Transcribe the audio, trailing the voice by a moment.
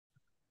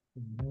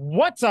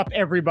What's up,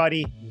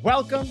 everybody?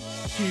 Welcome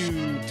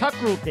to Tuck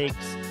Rule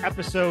Takes,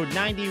 episode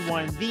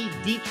 91, the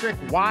Dietrich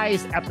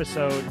Wise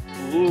episode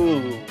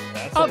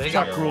That's of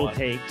Tuck Rule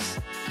Takes.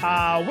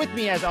 With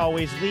me, as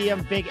always,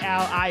 Liam, Big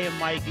Al, I am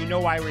Mike. You know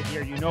why we're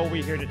here. You know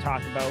we're here to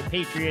talk about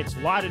Patriots.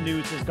 A lot of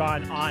news has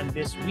gone on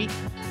this week.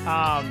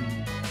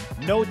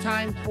 No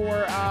time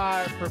for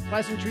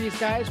pleasantries,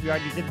 guys. We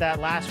already did that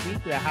last week.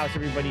 How's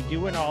everybody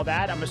doing? All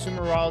that. I'm assuming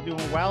we're all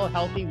doing well,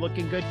 healthy,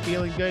 looking good,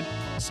 feeling good,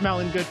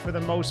 smelling good for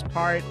the most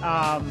part.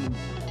 I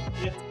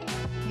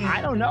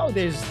don't know.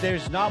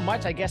 There's not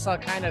much. I guess I'll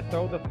kind of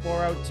throw the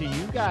floor out to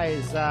you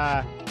guys.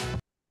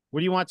 What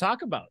do you want to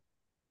talk about?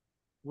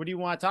 What do you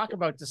want to talk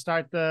about to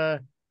start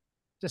the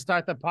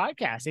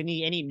podcast?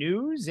 Any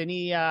news?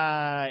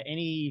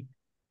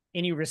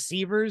 Any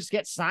receivers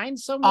get signed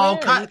somewhere? Oh,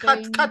 cut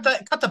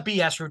the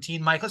BS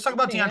routine, Mike. Let's talk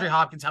about DeAndre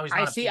Hopkins. How he's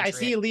not. I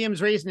see Liam's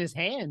raising his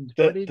hand.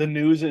 The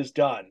news is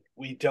done.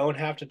 We don't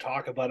have to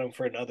talk about him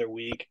for another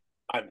week.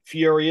 I'm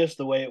furious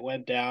the way it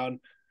went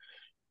down,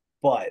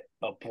 but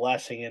a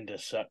blessing in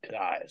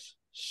disguise.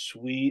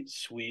 Sweet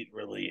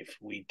relief.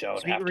 We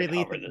don't have to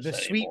cover this anymore. The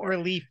sweet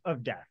relief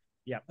of death.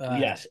 Yep.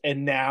 Yes,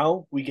 and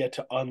now we get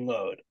to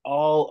unload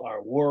all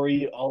our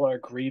worry, all our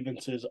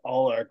grievances,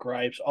 all our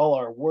gripes, all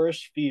our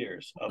worst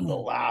fears of the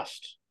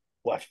last,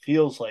 what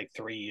feels like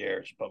 3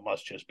 years, but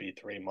must just be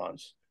 3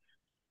 months.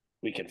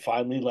 We can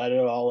finally let it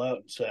all out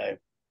and say,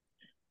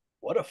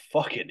 what a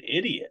fucking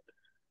idiot.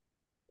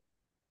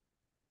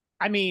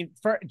 I mean,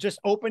 for just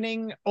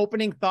opening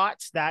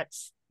thoughts, that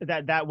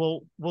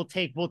we'll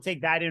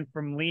take that in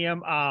from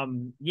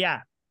Liam.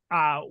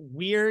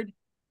 Weird.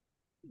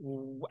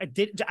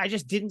 I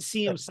just didn't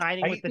see him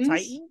signing with the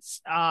Titans.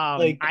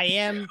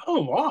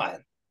 Come on.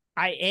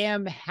 I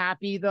am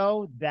happy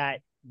though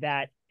that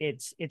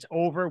it's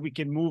over. We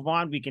can move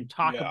on. We can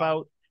talk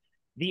about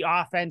the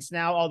offense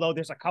now, although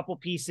there's a couple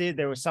pieces.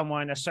 There was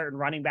a certain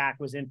running back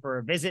was in for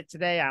a visit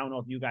today. I don't know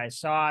if you guys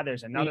saw.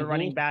 There's another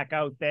running back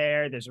out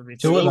there. There's a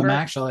receiver. Two of them,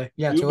 actually.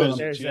 Yeah, two of them.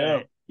 There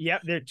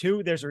are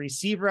two. There's a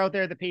receiver out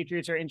there the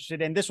Patriots are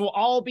interested in. This will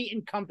all be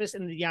encompassed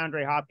in the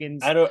DeAndre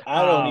Hopkins. I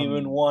don't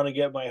even want to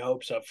get my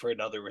hopes up for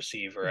another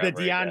receiver. The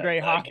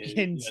DeAndre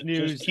Hopkins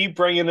news. Just keep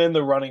bringing in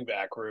the running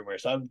back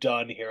rumors. I'm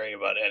done hearing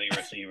about any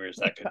receivers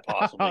that could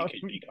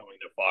possibly be coming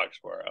to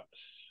Foxborough.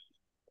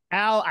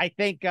 Al, I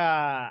think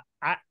I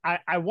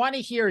want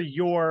to hear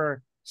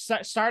your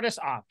start us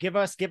off. Give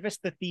us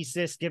the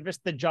thesis. Give us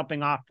the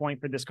jumping off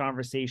point for this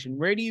conversation.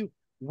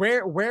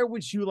 Where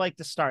would you like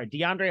to start?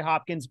 DeAndre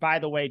Hopkins, by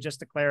the way,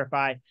 just to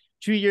clarify,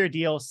 2-year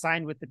deal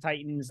signed with the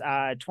Titans,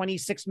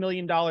 $26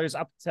 million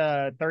up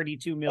to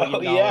 $32 million. Oh,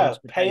 yeah.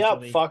 Pay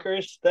up,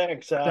 fuckers.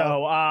 Thanks.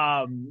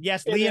 So,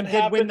 yes, Liam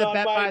did win the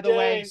bet, by the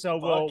way. So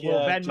we'll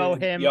Venmo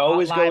him. You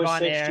always live go with on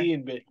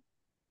 16, but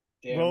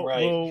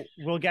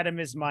we'll get him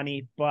his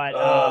money. But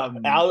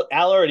Al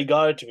already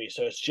got it to me,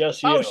 so it's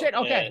just you. Oh shit!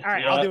 Okay, all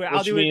right. I'll do it.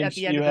 I'll do it at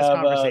the end of this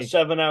conversation. conversation. You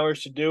have 7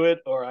 hours to do it,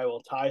 or I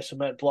will tie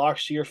cement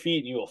blocks to your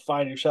feet, and you will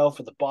find yourself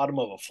at the bottom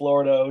of a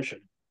Florida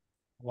ocean.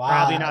 Wow.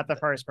 Probably not the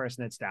first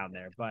person that's down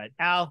there, but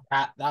Al,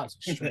 that was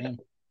extreme.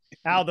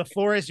 Al, the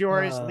floor is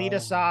yours. Lead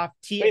us off.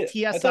 Tee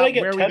us up.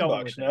 Where we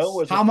going with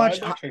this? How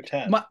much? Or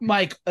 10?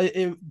 Mike,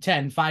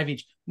 10, 5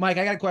 each. Mike,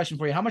 I got a question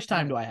for you. How much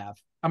time do I have?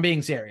 I'm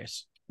being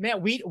serious.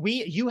 Man,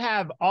 you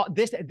have all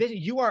this.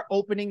 You are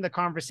opening the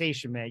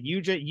conversation, man.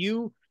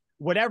 You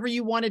whatever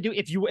you want to do.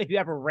 If you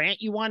have a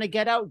rant you want to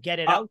get out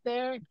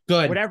there.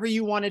 Good. Whatever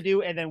you want to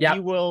do, and then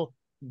we will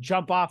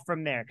jump off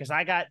from there. Because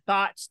I got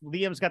thoughts.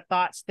 Liam's got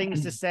thoughts,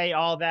 things to say,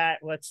 all that.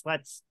 Let's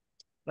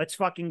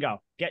fucking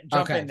go.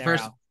 Jump in there.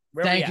 First, Al.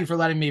 thank you for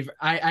letting me.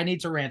 I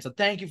need to rant, so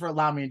thank you for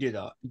allowing me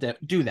to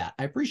do that.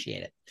 I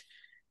appreciate it.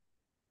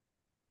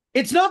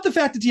 It's not the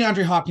fact that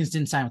DeAndre Hopkins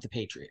didn't sign with the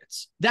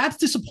Patriots. That's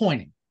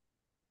disappointing.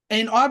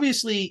 And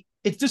obviously,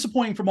 it's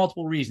disappointing for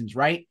multiple reasons,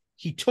 right?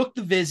 He took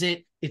the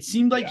visit. It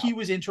seemed like he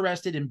was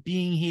interested in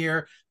being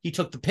here. He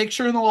took the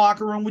picture in the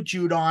locker room with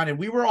Judon, and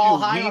we were all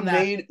high on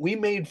that. We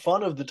made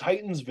fun of the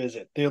Titans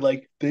visit. They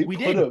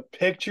put a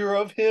picture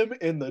of him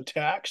in the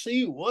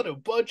taxi. What a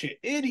bunch of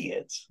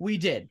idiots. We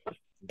did.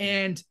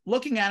 And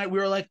looking at it, we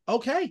were like,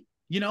 okay.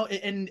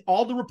 And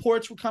all the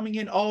reports were coming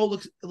in. Oh,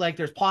 looks like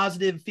there's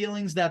positive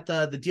feelings that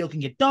the deal can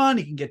get done.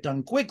 It can get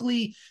done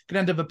quickly. Could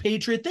end up a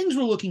Patriot. Things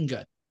were looking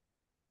good.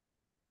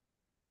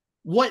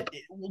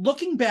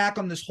 Looking back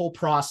on this whole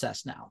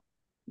process now,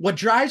 what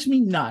drives me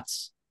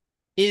nuts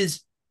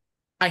is,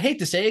 I hate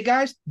to say it,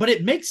 guys, but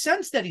it makes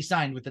sense that he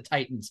signed with the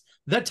Titans.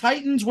 The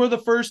Titans were the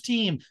first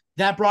team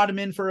that brought him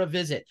in for a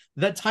visit.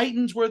 The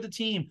Titans were the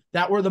team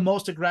that were the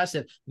most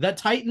aggressive. The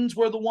Titans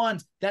were the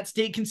ones that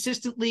stayed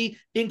consistently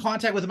in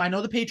contact with him. I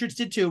know the Patriots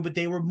did too, but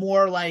they were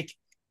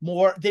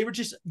they were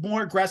just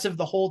more aggressive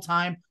the whole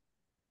time.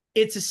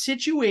 It's a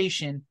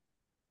situation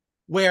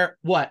where,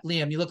 what,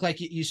 Liam, you look like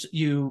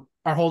you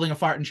are holding a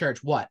fart in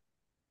church. What?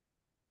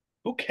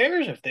 Who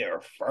cares if they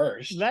are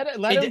first? Let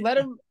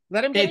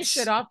him get his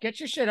shit off. Get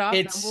your shit off.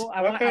 It's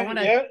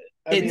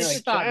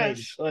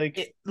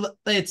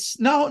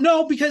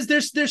no, because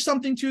there's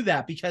something to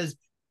that, because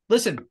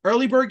listen,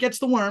 early bird gets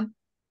the worm.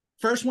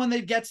 First one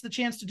that gets the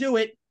chance to do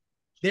it,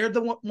 they're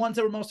the ones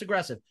that were most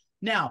aggressive.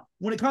 Now,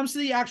 when it comes to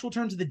the actual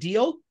terms of the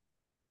deal,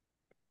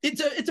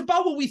 it's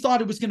about what we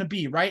thought it was going to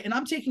be, right? And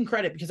I'm taking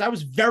credit because I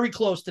was very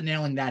close to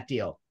nailing that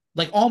deal,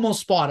 like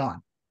almost spot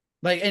on.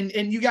 Like, and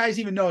you guys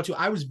even know it too.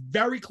 I was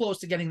very close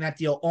to getting that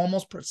deal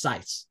almost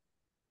precise.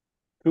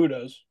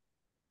 Kudos.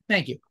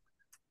 Thank you.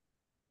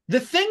 The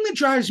thing that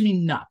drives me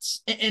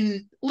nuts,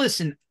 and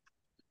listen,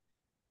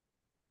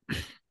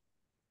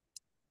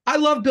 I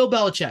love Bill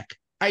Belichick.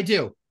 I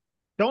do.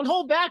 Don't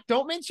hold back.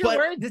 Don't mince your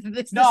words. This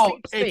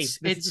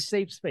is a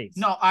safe space.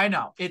 No, I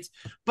know.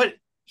 But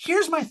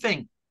here's my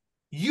thing.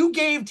 You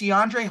gave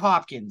DeAndre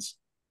Hopkins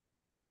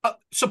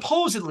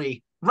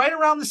supposedly right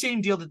around the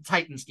same deal that the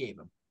Titans gave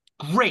him.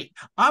 Great.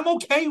 I'm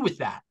okay with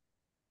that.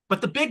 But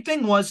the big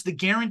thing was the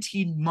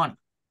guaranteed money.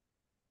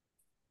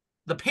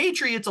 The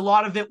Patriots, a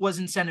lot of it was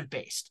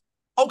incentive-based.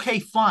 Okay,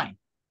 fine.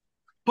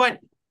 But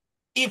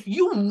if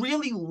you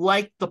really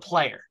like the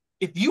player,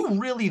 if you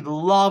really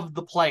love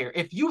the player,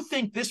 if you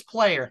think this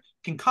player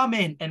can come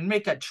in and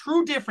make a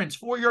true difference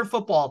for your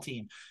football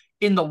team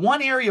in the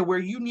one area where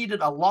you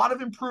needed a lot of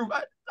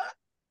improvement,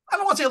 I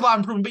don't want to say a lot of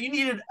improvement, but you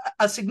needed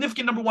a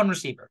significant number one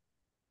receiver.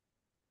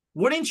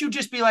 Wouldn't you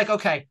just be like,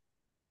 okay,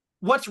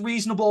 what's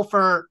reasonable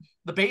for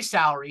the base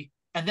salary,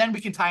 and then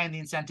we can tie in the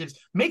incentives,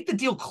 make the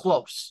deal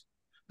close.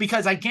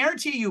 Because I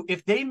guarantee you,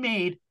 if they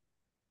made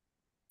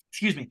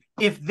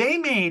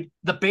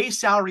the base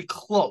salary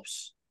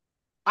close,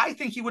 I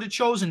think he would have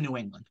chosen New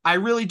England. I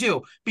really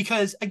do.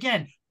 Because,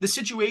 again, the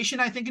situation,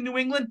 I think, in New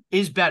England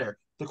is better.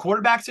 The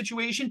quarterback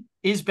situation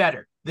is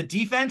better. The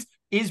defense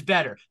is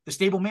better. The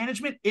stable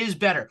management is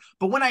better.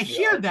 But when I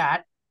hear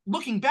that,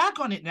 looking back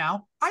on it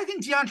now, I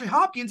think DeAndre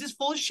Hopkins is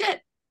full of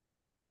shit.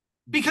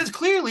 Because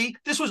clearly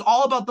this was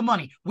all about the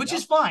money, which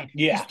is fine.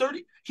 Yeah.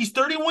 He's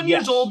 31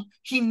 years old.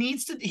 He's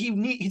going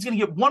to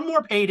get one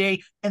more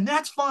payday, and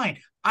that's fine.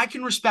 I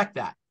can respect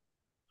that.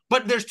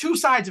 But there's two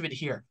sides of it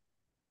here.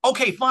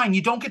 Okay, fine.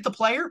 You don't get the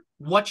player.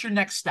 What's your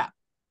next step?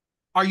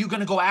 Are you going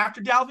to go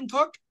after Dalvin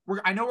Cook?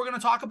 I know we're going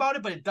to talk about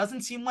it, but it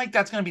doesn't seem like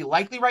that's going to be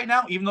likely right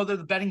now, even though they're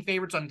the betting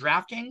favorites on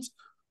DraftKings.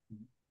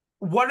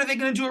 What are they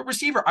going to do at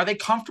receiver? Are they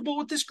comfortable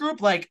with this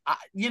group? Like,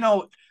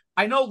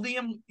 I know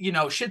Liam,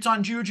 shits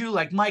on Juju.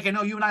 Like, Mike, I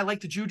know you and I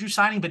like the Juju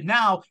signing, but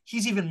now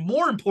he's even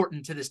more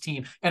important to this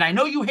team. And I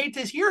know you hate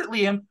to hear it,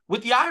 Liam,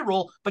 with the eye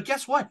roll, but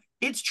guess what?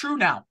 It's true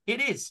now.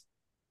 It is.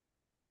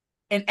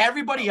 And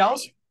everybody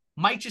else,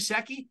 Mike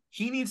Gesicki,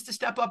 he needs to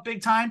step up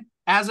big time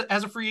as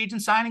a free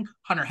agent signing.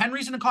 Hunter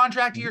Henry's in a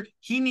contract year.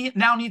 He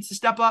now needs to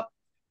step up.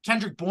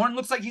 Kendrick Bourne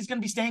looks like he's going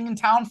to be staying in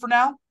town for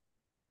now.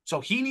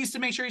 So he needs to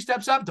make sure he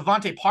steps up.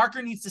 Devontae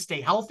Parker needs to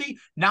stay healthy.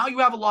 Now you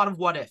have a lot of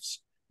what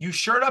ifs. You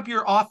shored up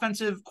your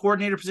offensive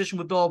coordinator position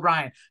with Bill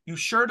O'Brien. You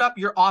shored up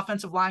your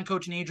offensive line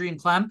coach in Adrian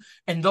Clem.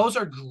 And those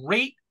are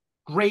great,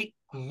 great,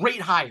 great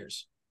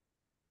hires.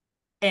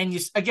 And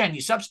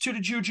you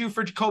substituted Juju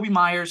for Jacoby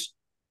Myers.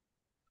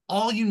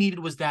 All you needed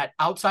was that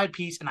outside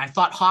piece, and I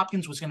thought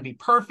Hopkins was going to be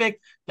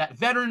perfect. That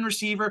veteran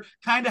receiver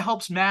kind of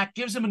helps Mac,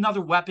 gives him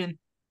another weapon,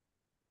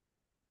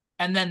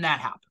 and then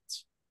that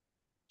happens.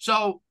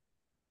 So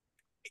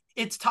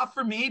it's tough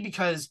for me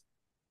because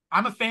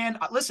I'm a fan.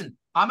 Listen,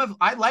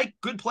 I like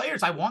good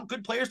players. I want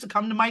good players to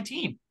come to my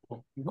team.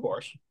 Of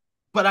course.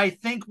 But I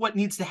think what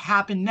needs to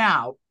happen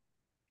now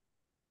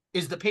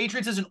is the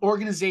Patriots as an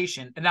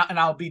organization, and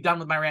I'll be done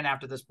with my rant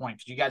after this point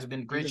because you guys have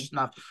been gracious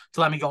enough to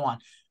let me go on.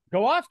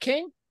 Go off,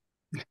 King.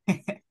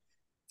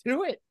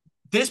 Do it.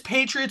 This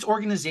Patriots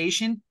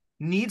organization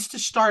needs to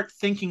start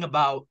thinking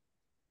about,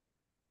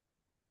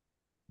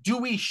 do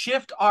we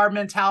shift our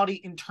mentality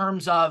in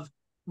terms of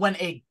when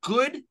a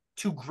good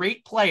to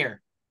great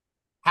player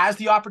has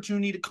the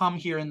opportunity to come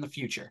here in the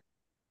future?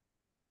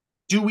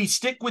 Do we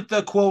stick with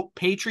the, quote,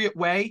 Patriot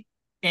way?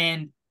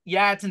 And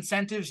yeah, it's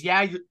incentives.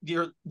 Yeah,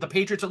 the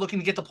Patriots are looking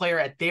to get the player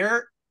at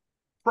their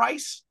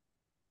price.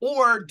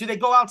 Or do they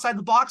go outside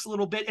the box a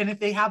little bit? And if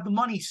they have the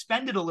money,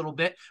 spend it a little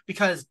bit,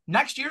 because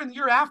next year and the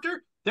year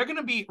after, they're going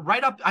to be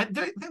right up. I think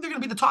they're going to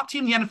be the top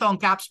team in the NFL in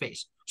cap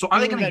space. So are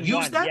they going to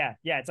use that?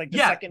 Yeah. It's like the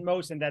second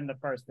most and then the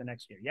first the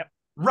next year. Yep.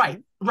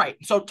 Right.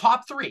 So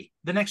top three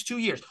the next 2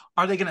 years.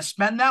 Are they going to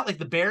spend that like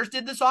the Bears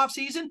did this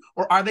offseason?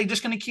 Or are they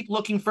just going to keep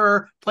looking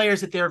for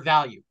players at their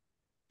value?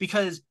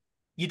 Because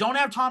you don't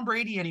have Tom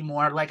Brady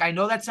anymore. Like, I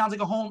know that sounds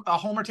like a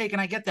homer take, and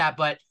I get that,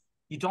 but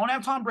you don't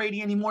have Tom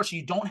Brady anymore, so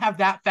you don't have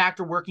that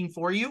factor working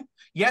for you.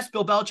 Yes,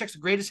 Bill Belichick's the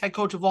greatest head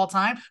coach of all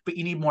time, but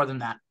you need more than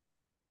that.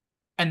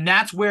 And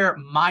that's where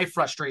my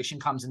frustration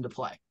comes into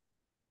play.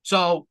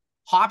 So,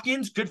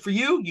 Hopkins, good for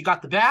you. You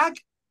got the bag.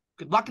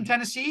 Good luck in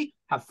Tennessee.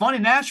 Have fun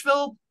in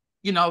Nashville.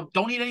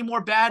 Don't eat any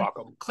more bad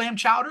clam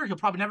chowder. He'll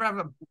probably never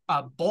have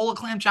a bowl of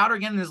clam chowder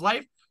again in his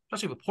life,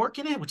 especially with pork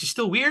in it, which is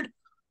still weird.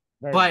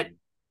 But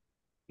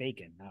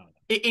bacon. I don't know.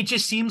 It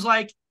just seems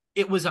like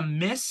it was a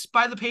miss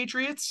by the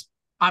Patriots.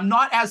 I'm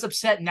not as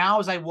upset now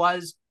as I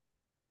was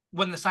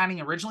when the signing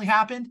originally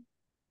happened,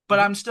 but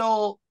I'm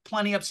still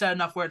plenty upset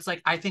enough where it's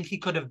like, I think he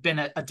could have been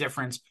a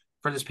difference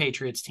for this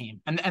Patriots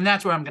team. And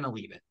that's where I'm going to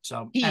leave it.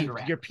 So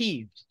You're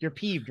peeved. You're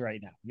peeved right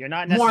now. You're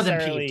not more than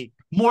necessarily peeved.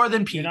 More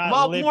than peeved.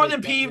 Well, more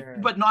than peeved, you're...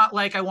 but not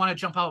like I want to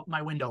jump out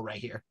my window right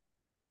here.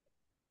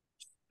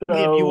 So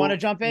Liam, you want to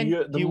jump in?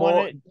 Do you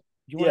want to?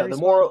 The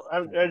moral.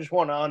 I just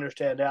want to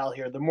understand Al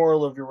here. The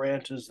moral of your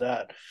rant is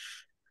that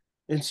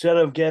instead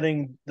of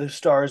getting the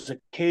stars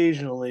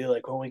occasionally,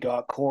 like when we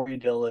got Corey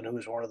Dillon, who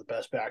was one of the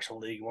best backs in the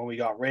league, when we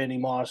got Randy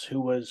Moss,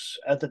 who was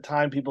at the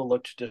time people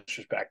looked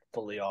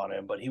disrespectfully on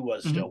him, but he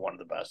was still one of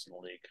the best in the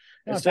league.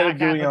 Instead of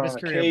doing it on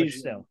occasion,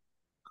 still.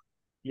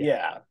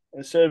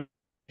 Instead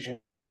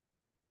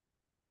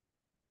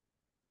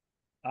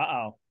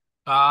of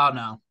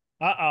Oh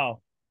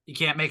no. He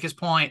can't make his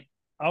point.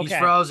 Okay. He's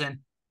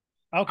frozen.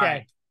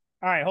 Okay.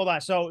 All right. Hold on.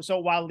 So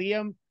while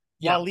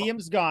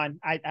Liam's gone,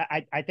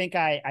 I think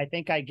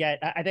I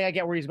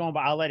get where he's going, but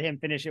I'll let him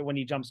finish it when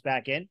he jumps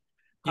back in.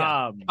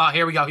 Yeah.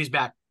 Here we go. He's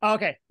back.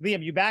 Okay.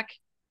 Liam, you back?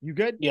 You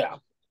good? Yeah. All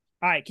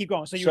right, keep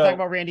going. So you were talking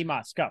about Randy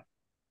Moss. Go.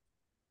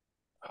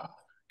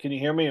 Can you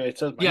hear me? It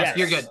says yes,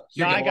 you're good.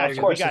 I got you.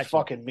 Of course, it's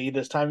fucking me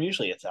this time.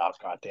 Usually it's Al.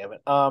 God damn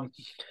it.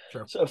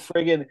 Sure. So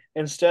friggin'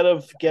 instead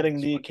of getting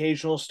the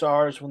occasional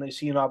stars when they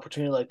see an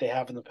opportunity like they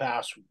have in the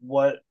past,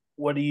 what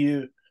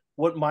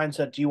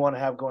mindset do you want to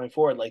have going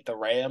forward? Like the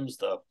Rams,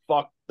 the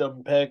fuck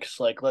them picks,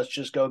 like let's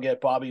just go get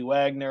Bobby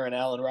Wagner and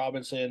Allen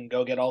Robinson,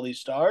 go get all these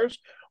stars,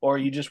 or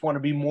you just want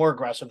to be more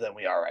aggressive than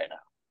we are right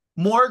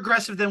now? More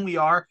aggressive than we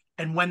are,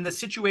 and when the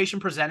situation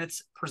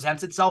presents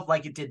itself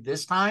like it did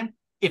this time,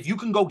 if you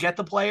can go get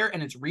the player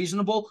and it's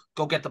reasonable,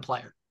 go get the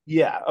player.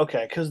 Yeah,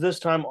 okay, because this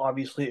time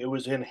obviously it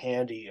was in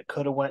handy. It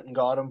could have went and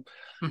got him.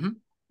 Mm-hmm.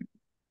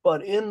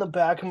 But in the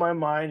back of my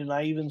mind, and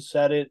I even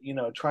said it,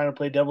 trying to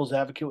play devil's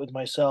advocate with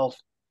myself,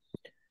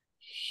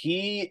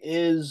 he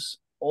is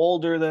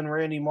older than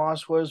Randy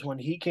Moss was when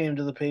he came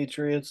to the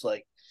Patriots.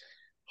 Like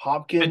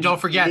Hopkins, and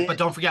don't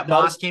forget,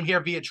 Moss came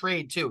here via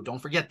trade too. Don't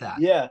forget that.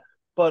 Yeah,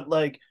 but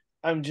like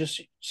I'm just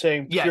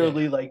saying,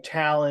 purely like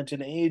talent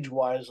and age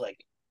wise,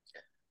 like,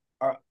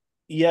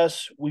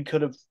 yes, we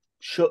could have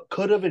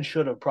and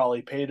should have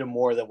probably paid him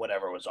more than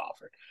whatever was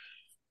offered.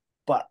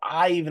 But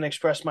I even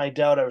expressed my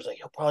doubt. I was like,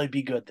 he'll probably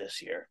be good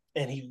this year,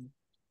 and he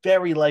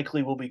very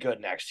likely will be good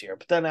next year.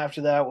 But then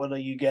after that, what are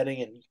you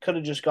getting? And you could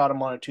have just got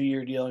him on a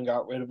 2-year deal and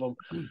got rid of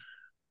him.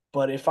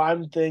 But if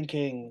I'm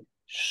thinking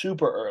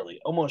super early,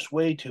 almost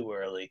way too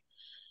early,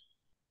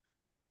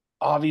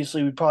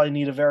 obviously we probably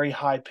need a very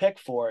high pick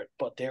for it.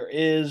 But there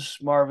is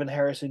Marvin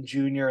Harrison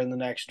Jr. in the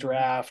next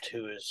draft,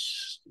 who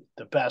is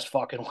the best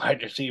fucking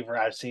wide receiver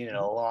I've seen in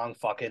a long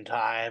fucking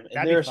time.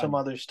 And there are some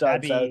other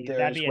studs out there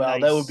as well.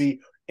 That would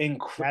be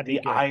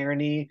the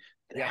irony,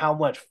 how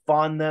much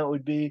fun that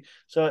would be.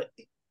 So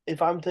if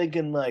I'm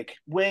thinking like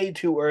way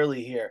too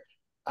early here,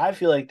 I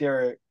feel like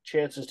there are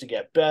chances to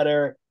get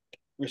better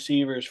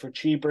receivers for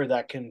cheaper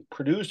that can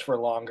produce for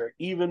longer.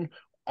 Even,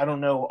 I don't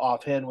know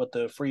offhand what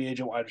the free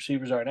agent wide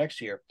receivers are next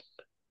year.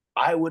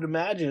 I would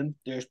imagine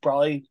there's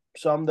probably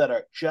some that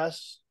are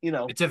just,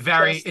 it's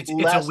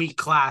a weak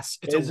class.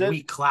 It's a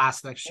weak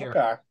class next year. Okay.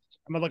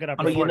 I'm gonna look it up.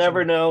 But you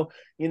never know.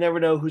 You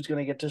never know who's going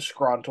to get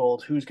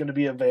disgruntled, who's going to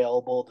be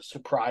available, the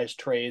surprise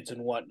trades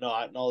and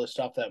whatnot, and all the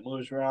stuff that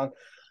moves around.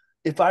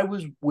 If I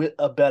was with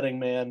a betting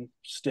man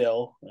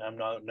still, I'm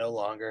no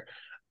longer,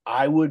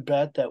 I would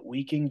bet that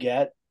we can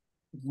get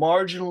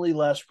marginally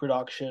less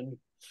production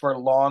for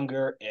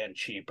longer and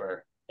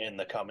cheaper in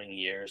the coming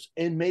years.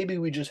 And maybe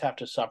we just have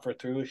to suffer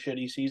through a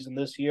shitty season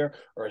this year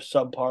or a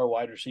subpar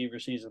wide receiver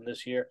season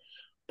this year.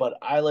 But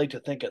I like to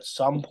think at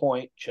some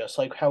point, just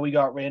like how we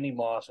got Randy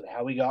Moss and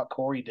how we got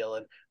Corey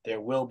Dillon,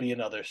 there will be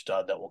another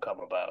stud that will come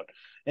about.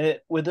 And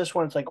with this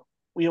one, it's like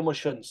we almost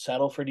shouldn't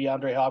settle for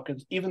DeAndre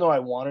Hopkins, even though I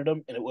wanted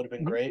him and it would have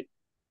been great.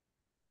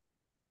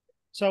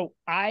 So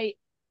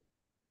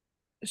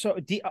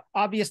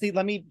obviously,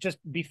 let me just,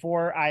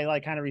 before I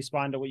like kind of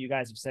respond to what you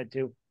guys have said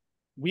too,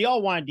 we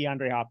all wanted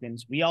DeAndre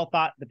Hopkins. We all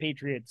thought the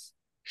Patriots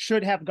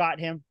should have got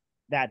him,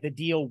 that the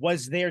deal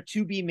was there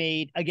to be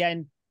made.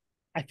 Again,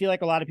 I feel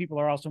like a lot of people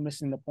are also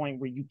missing the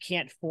point where you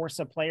can't force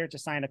a player to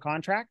sign a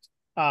contract.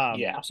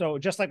 So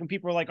just like when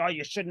people were like, oh,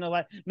 you shouldn't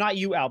have not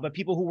you, Al, but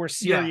people who were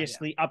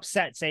seriously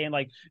upset saying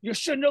like, you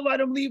shouldn't have let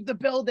him leave the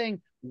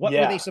building. What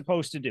were they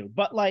supposed to do?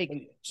 But like,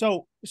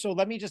 so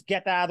let me just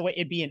get that out of the way.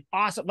 It'd be an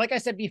awesome, like I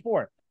said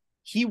before,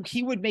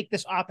 he would make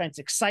this offense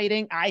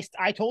exciting.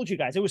 I told you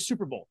guys it was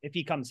Super Bowl if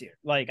he comes here.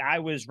 Like I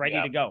was ready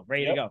to go.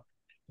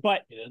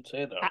 But you didn't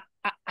say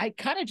that. I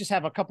kind of just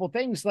have a couple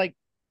things. Like,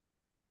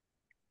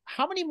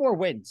 how many more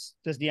wins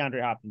does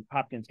DeAndre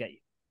Hopkins get you?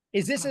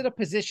 Is this at a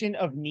position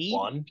of need?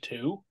 1,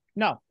 2?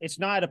 No, it's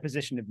not a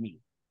position of need.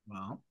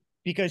 Well,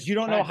 because you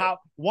don't know how.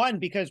 One,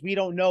 because we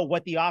don't know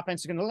what the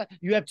offense is going to look like.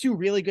 You have 2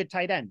 really good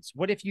tight ends.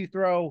 What if you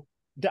throw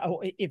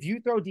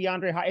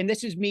DeAndre, and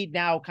this is me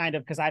now kind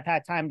of because I've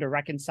had time to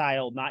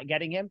reconcile not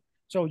getting him.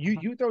 So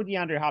you throw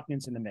DeAndre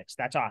Hopkins in the mix.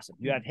 That's awesome.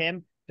 You have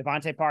him,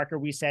 Devontae Parker.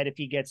 We said if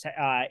he gets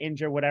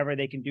injured, whatever,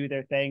 they can do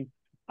their thing.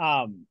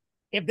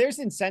 If there's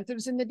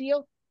incentives in the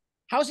deal,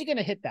 how's he going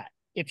to hit that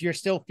if you're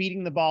still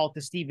feeding the ball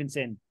to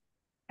Stevenson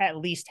at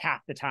least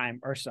half the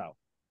time or so.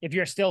 If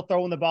you're still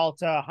throwing the ball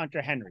to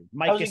Hunter Henry,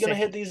 Mike how's he going to Gesicki.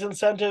 hit these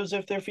incentives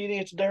if they're feeding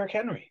it to Derrick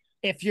Henry?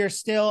 If you're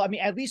still, I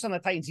mean, at least on the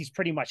Titans, he's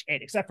pretty much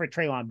it, except for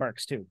Treylon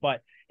Burks too.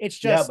 But it's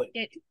just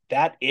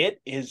that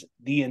is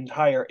the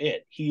entire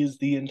it. He is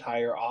the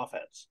entire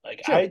offense.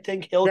 Like true. I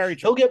think he'll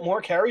get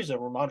more carries than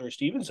Ramondre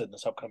Stevenson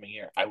this upcoming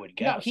year. I would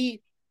guess. No,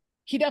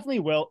 he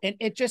definitely will, and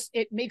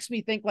it makes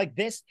me think like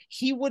this.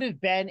 He would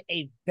have been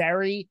a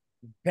very,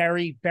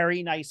 very,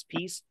 very nice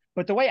piece.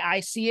 But the way I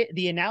see it,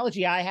 the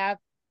analogy I have,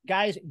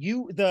 guys,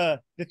 the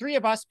three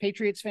of us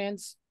Patriots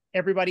fans,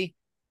 everybody.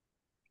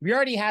 We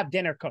already have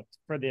dinner cooked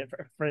for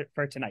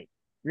tonight.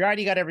 We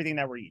already got everything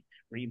that we're eating.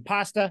 We're eating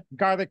pasta,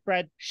 garlic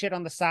bread, shit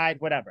on the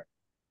side, whatever.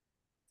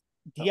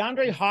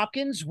 DeAndre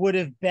Hopkins would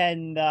have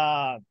been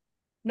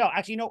no,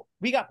 actually, no,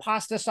 we got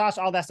pasta sauce,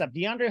 all that stuff.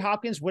 DeAndre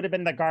Hopkins would have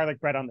been the garlic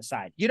bread on the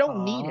side. You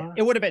don't need it.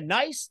 It would have been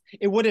nice.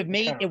 It would have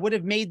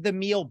made the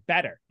meal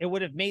better. It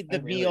would have made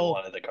the meal.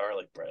 Wanted the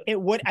garlic bread.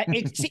 It would.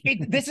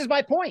 This is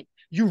my point.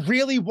 You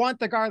really want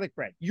the garlic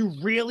bread. You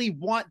really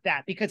want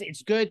that because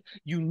it's good.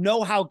 You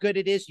know how good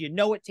it is. You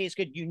know it tastes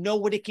good. You know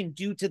what it can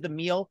do to the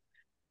meal.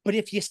 But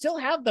if you still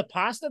have the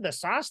pasta, the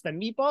sauce, the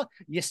meatball,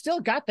 you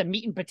still got the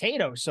meat and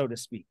potatoes, so to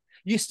speak.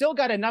 You still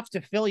got enough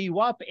to fill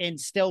you up and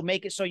still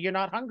make it so you're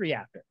not hungry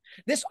after.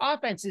 This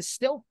offense is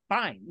still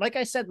fine. Like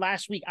I said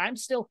last week, I'm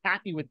still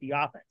happy with the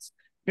offense.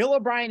 Bill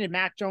O'Brien and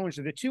Mac Jones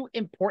are the two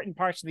important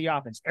parts of the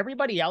offense.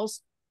 Everybody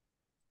else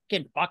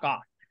can fuck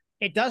off.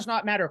 It does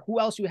not matter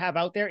who else you have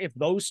out there if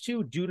those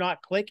two do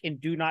not click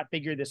and do not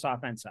figure this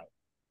offense out.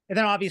 And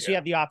then obviously you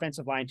have the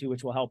offensive line too,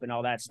 which will help and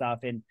all that stuff.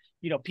 And,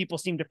 people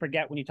seem to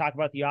forget when you talk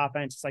about the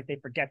offense, it's like they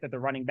forget that the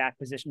running back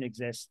position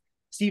exists.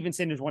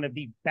 Stevenson is one of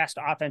the best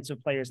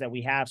offensive players that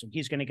we have, so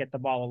he's going to get the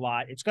ball a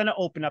lot. It's going to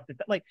open up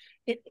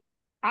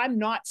I'm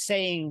not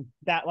saying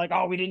that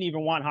we didn't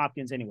even want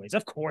Hopkins anyways.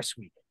 Of course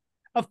we did.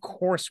 Of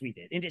course we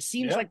did. And it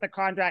seems like the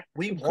contract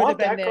we want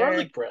that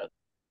garlic bread.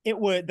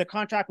 The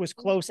contract was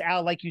close,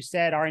 Al, like you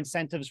said. Our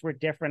incentives were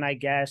different, I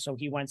guess. So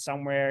he went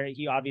somewhere.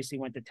 He obviously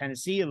went to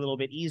Tennessee, a little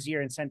bit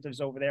easier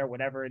incentives over there,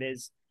 whatever it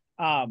is.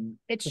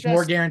 It's just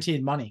more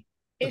guaranteed money.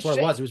 That's what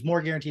it was. It was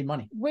more guaranteed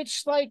money.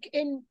 Which, to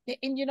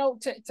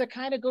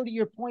kind of go to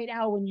your point,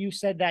 Al, when you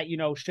said that,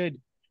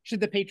 should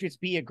the Patriots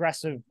be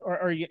aggressive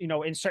or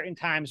in certain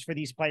times for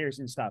these players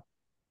and stuff?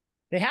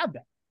 They have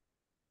been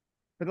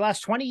for the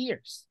last 20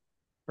 years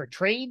for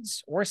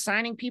trades or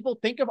signing people.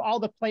 Think of all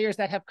the players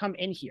that have come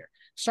in here,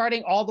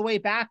 starting all the way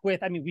back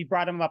with, we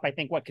brought him up, I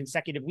think,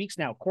 consecutive weeks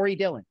now, Corey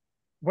Dillon,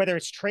 whether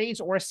it's trades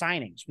or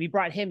signings. We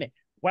brought him in,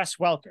 Wes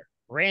Welker,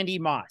 Randy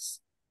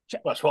Moss.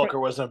 Wes Welker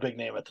wasn't a big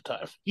name at the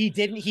time. He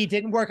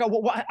didn't work out.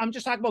 Well, I'm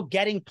just talking about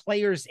getting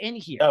players in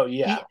here. Oh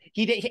yeah.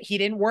 He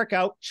didn't work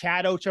out.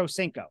 Chad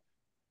Ochocinco.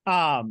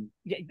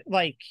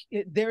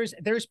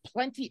 There's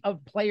plenty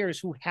of players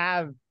who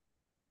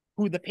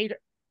the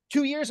Patriots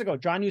 2 years ago,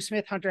 Jonnu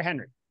Smith, Hunter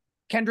Henry,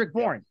 Kendrick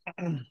Bourne,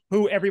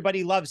 who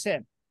everybody loves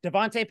him.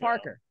 Devontae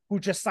Parker,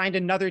 who just signed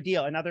another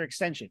deal, another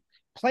extension.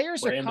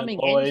 Players Brandon are coming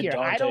Lloyd, in here.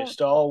 Dante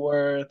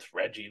Stallworth,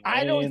 Reggie Wayne.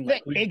 I don't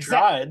think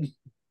tried.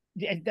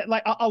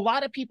 A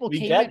lot of people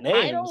came in.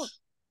 Names.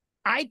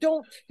 I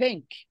don't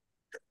think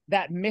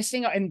that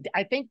missing, and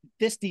I think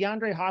this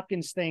DeAndre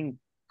Hopkins thing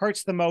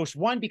hurts the most.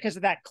 One, because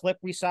of that clip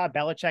we saw,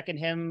 Belichick and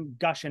him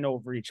gushing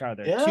over each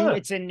other. Yeah. Two,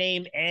 it's a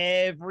name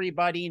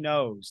everybody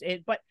knows.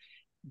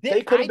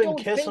 They could have been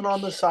kissing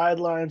on the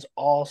sidelines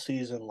all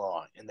season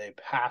long, and they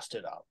passed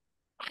it up.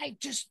 I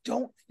just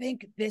don't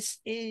think this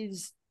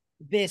is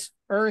this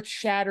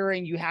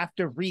earth-shattering, you have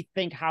to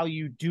rethink how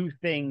you do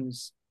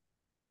things.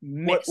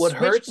 What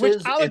hurts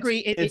is I'll agree,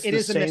 it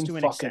is a miss to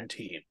an extent.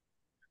 Team.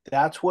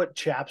 That's what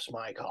chaps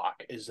my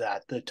cock, is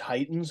that the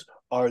Titans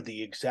are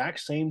the exact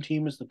same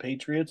team as the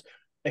Patriots,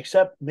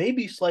 except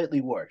maybe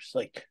slightly worse.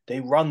 Like, they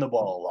run the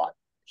ball a lot.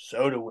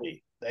 So do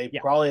we. They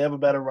probably have a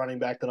better running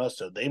back than us,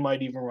 so they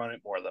might even run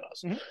it more than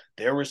us. Mm-hmm.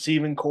 Their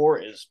receiving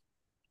core is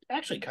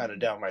actually kind of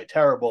downright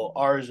terrible.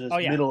 Ours is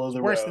middle of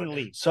the worse road. Than the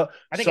league. So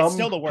I think it's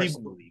still the worst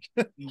in the league.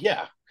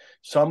 Yeah.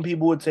 Some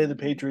people would say the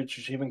Patriots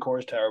receiving core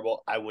is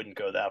terrible. I wouldn't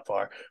go that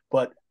far.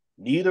 But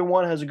neither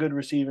one has a good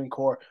receiving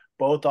core.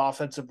 Both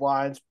offensive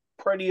lines,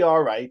 pretty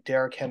all right.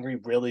 Derrick Henry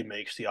really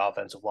makes the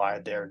offensive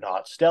line. They're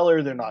not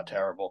stellar. They're not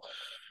terrible.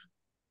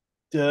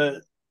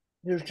 There's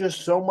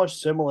just so much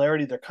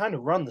similarity. They're kind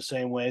of run the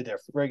same way. Their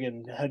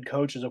friggin' head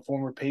coach is a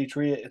former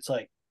Patriot. It's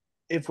like,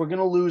 if we're going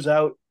to lose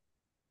out,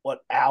 what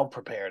Al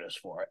prepared us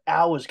for.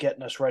 Al was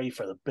getting us ready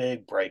for the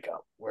big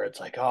breakup where it's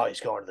like, oh,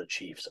 he's going to the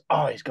Chiefs.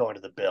 Oh, he's going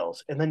to the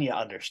Bills. And then you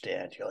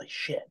understand. You're like,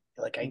 shit.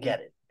 You're like, I get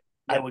it.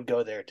 Yeah. I would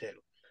go there too.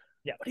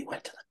 Yeah. But he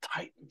went to the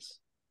Titans.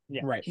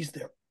 Yeah. Right. He's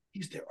their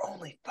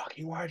only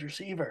fucking wide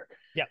receiver.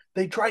 Yeah.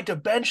 They tried to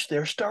bench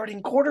their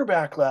starting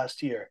quarterback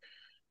last year.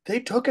 They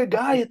took a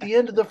guy at the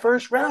end of the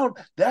first round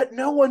that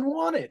no one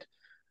wanted.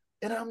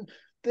 And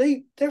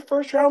their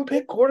first round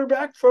pick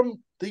quarterback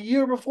from the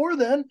year before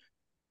then,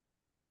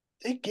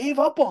 they gave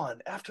up on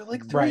after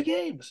like 3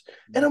 games.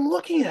 And I'm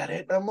looking at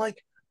it and I'm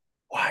like,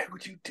 why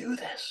would you do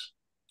this?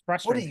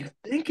 What are you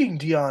thinking,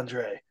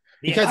 DeAndre?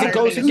 because it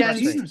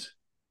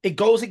It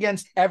goes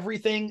against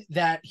everything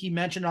that he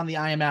mentioned on the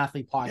I Am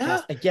Athlete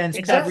podcast.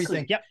 Against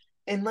everything. Yep.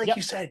 And like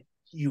you said,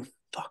 you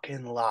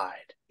fucking lied.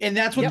 And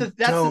that's what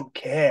don't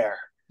care.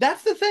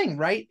 That's the thing,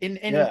 right? And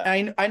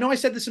I know I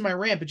said this in my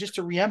rant, but just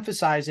to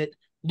reemphasize it,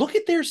 look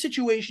at their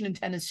situation in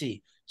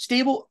Tennessee.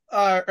 Stable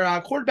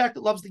quarterback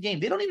that loves the game.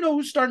 They don't even know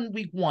who's starting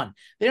week 1.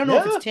 They don't know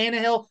if it's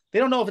Tannehill. They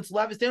don't know if it's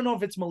Levis. They don't know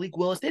if it's Malik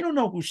Willis. They don't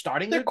know who's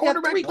starting. Their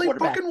quarterback played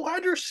fucking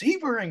wide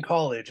receiver in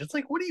college. It's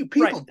like, what are you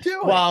people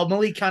doing? Well,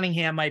 Malik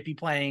Cunningham might be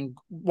playing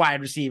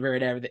wide receiver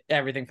and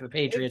everything for the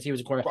Patriots. He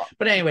was a quarterback.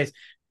 But anyways,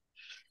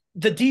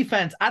 the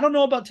defense, I don't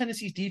know about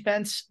Tennessee's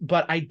defense,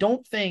 but I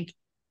don't think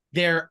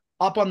they're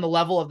up on the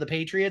level of the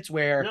Patriots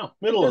where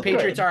the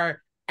Patriots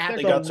are at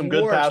They got some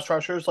good pass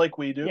rushers like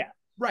we do. Yeah.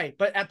 Right,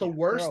 but at the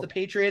worst, the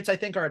Patriots, I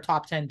think, are a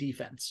top 10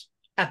 defense.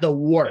 At the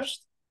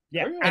worst.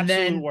 Yeah, and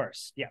then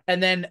worst. Yeah.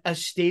 And then a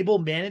stable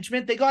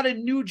management. They got a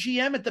new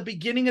GM at the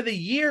beginning of the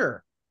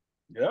year.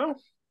 Yeah.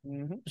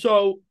 Mm-hmm.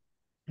 So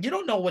you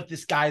don't know what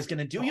this guy's going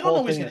to do. You don't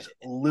know what he's going to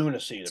do.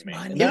 Lunacy to me.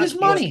 It was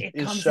money.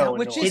 It comes out,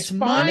 which is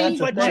fine,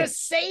 but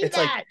just say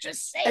that.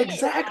 Just say it.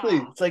 Exactly.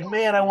 It's like,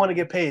 man, I want to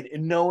get paid.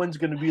 And no one's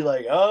going to be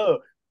like, oh,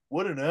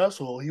 what an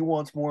asshole. He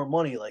wants more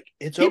money. Like,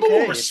 it's People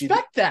okay. will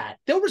respect that.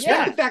 They'll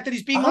respect the fact that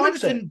he's being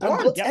honest and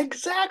blunt.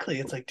 Exactly.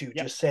 It's like, dude,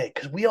 just say it,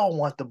 because we all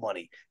want the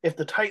money. If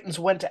the Titans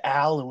went to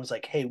Al and was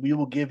like, hey, we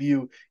will give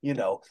you,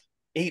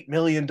 $8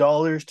 million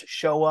to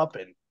show up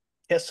and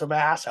kiss some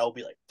ass, I would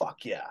be like,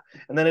 fuck yeah.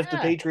 And then if the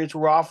Patriots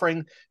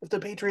offered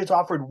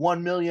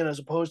 $1 million as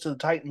opposed to the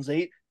Titans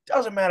 8,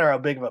 doesn't matter how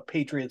big of a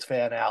Patriots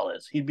fan Al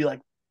is. He'd be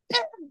like,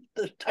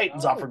 the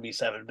Titans offered me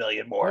 $7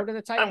 million more.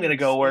 I'm going to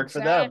go work for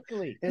them.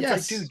 And it's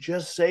like, dude,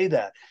 just say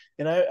that.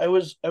 And I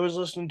was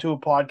listening to a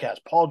podcast.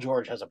 Paul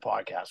George has a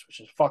podcast,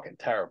 which is fucking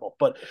terrible.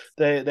 But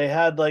they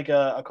had like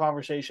a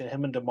conversation,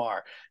 him and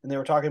DeMar, and they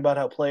were talking about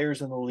how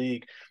players in the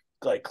league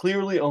like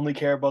clearly only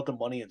care about the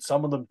money, and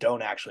some of them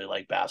don't actually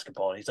like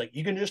basketball. And he's like,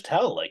 you can just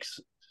tell, like,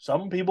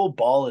 some people,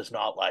 ball is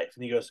not life.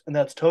 And he goes, and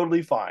that's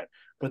totally fine.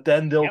 But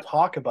then they'll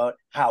talk about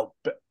how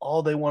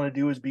all they want to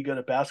do is be good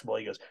at basketball.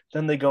 He goes,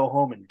 then they go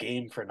home and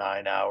game for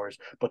 9 hours,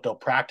 but they'll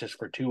practice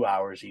for 2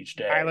 hours each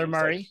day. Kyler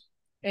Murray, like,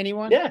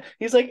 anyone? Yeah.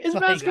 He's like, is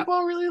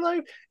basketball really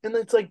life? And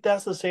it's like,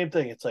 that's the same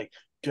thing. It's like,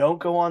 don't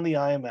go on the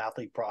I Am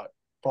Athlete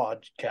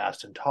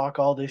podcast and talk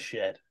all this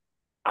shit.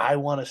 I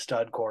want a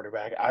stud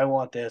quarterback. I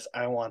want this.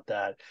 I want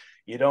that.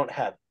 You don't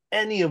have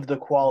any of the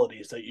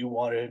qualities that you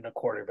wanted in a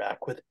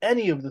quarterback with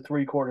any of the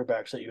 3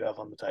 quarterbacks that you have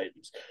on the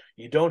Titans.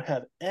 You don't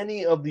have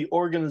any of the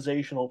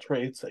organizational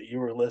traits that you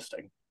were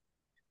listing.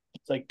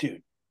 It's like,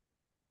 dude,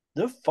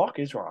 the fuck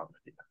is wrong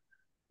with you?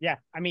 Yeah.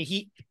 I mean,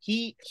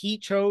 he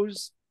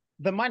chose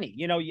the money.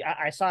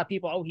 I saw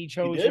people, he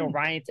chose,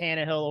 Ryan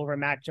Tannehill over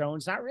Mac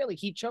Jones. Not really.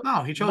 He chose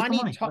money.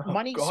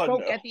 Money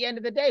spoke at the end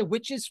of the day,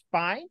 which is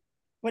fine.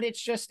 But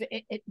it's just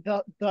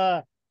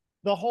the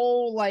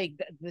whole, like,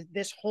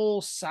 this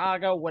whole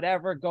saga,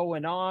 whatever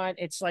going on.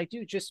 It's like,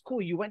 dude, just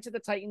cool. You went to the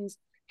Titans.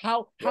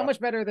 How much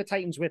better are the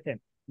Titans with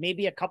him?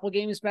 Maybe a couple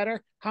games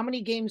better. How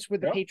many games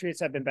would the Patriots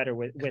have been better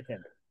with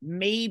him?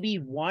 Maybe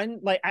one.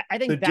 Like, I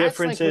think that's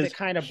difference like what it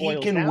kind of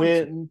boils down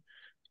win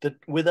to.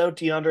 Without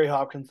DeAndre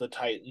Hopkins, the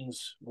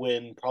Titans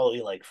win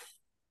probably like,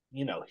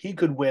 he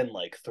could win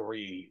like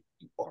 3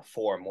 or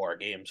 4 more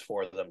games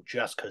for them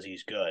just because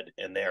he's good,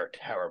 and they're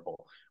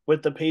terrible.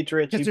 With the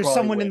Patriots, because there's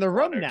someone in the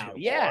room now.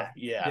 Yeah.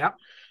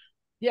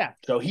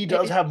 So he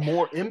does have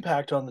more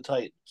impact on the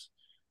Titans,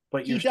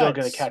 but you're still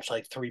going to catch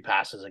like 3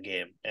 passes a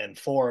game, and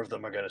 4 of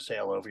them are going to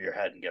sail over your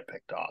head and get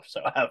picked off. So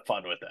have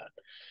fun with that.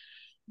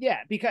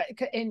 Yeah, because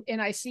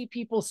and I see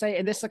people say,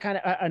 and this is kind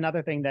of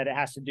another thing that it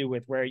has to do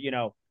with where,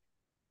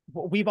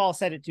 we've all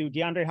said it too.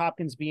 DeAndre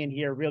Hopkins being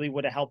here really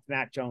would have helped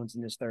Mac Jones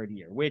in his 3rd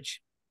year, which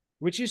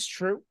is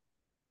true.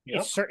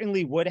 It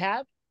certainly would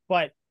have,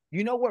 but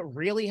you know what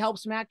really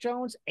helps Mac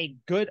Jones? A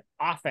good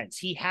offense.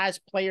 He has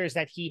players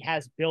that he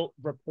has built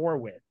rapport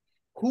with.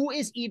 Who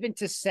is even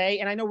to say,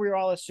 and I know we're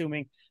all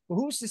assuming, but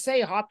who's to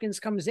say Hopkins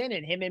comes in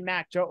and him and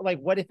Mac Jones, like,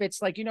 what if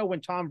it's like,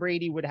 when Tom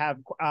Brady would have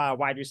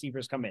wide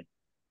receivers come in?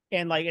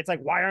 And like, it's like,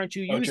 why aren't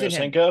you using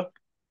him?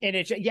 And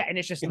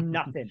it's just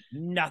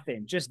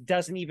nothing. Just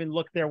doesn't even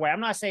look their way. I'm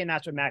not saying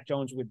that's what Mac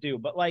Jones would do,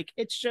 but like,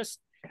 it's just,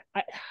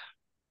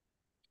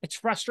 it's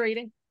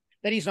frustrating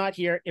that he's not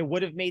here. It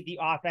would have made the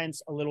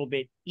offense a little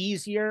bit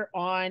easier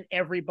on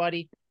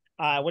everybody.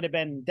 It would have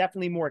been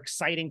definitely more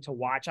exciting to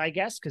watch, I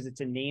guess, because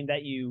it's a name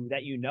that you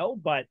know.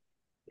 But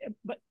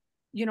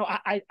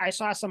I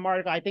saw some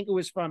article. I think it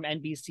was from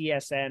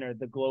NBCSN or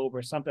the Globe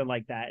or something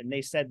like that, and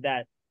they said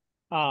that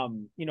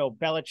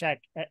Belichick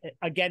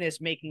again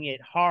is making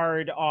it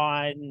hard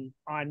on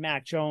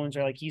Mac Jones,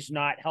 or like he's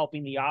not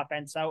helping the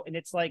offense out. And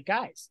it's like,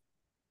 guys,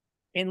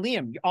 and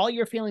Liam, all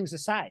your feelings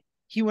aside,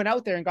 he went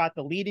out there and got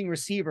the leading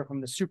receiver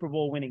from the Super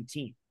Bowl winning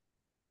team.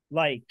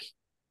 Like,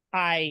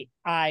 I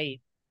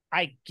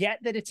get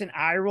that it's an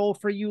eye roll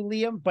for you,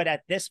 Liam, but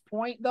at this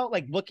point, though,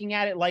 like looking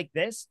at it like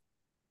this,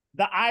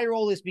 The eye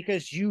roll is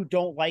because you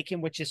don't like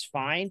him, which is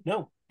fine.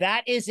 No.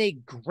 That is a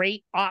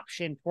great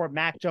option for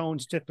Mac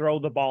Jones to throw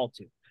the ball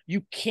to.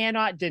 You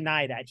cannot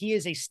deny that. He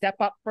is a step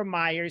up from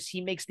Myers.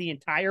 He makes the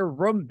entire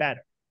room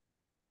better.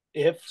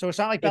 So it's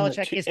not like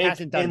Belichick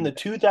hasn't done in the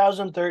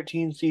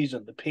 2013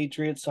 season, the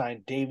Patriots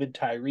signed David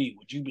Tyree.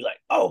 Would you be like,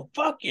 "Oh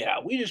fuck yeah,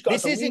 we just got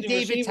this the isn't leading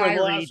David receiver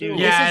Tyree, dude.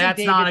 Yeah, this isn't that's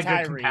David not a good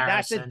Tyree.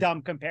 That's comparison. a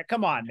dumb compare.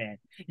 Come on, man.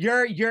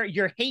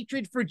 Your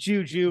hatred for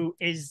Juju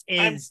is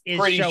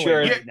pretty showing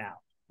sure right now.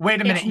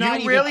 Wait a minute. It's not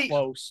You even really,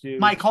 close, dude.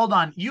 Mike, hold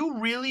on. You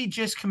really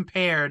just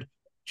compared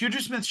Juju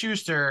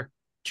Smith-Schuster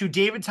to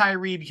David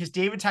Tyree because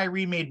David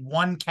Tyree made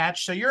one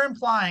catch. So you're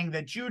implying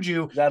that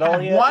Juju had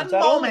one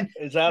moment.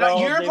 Is that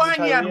all? You're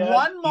implying he had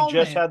one moment. He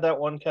just had that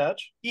one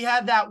catch. He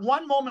had that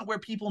one moment where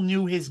people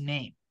knew his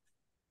name.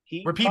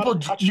 Where caught a people knew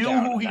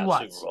touchdown who in he that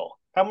was. Super Bowl.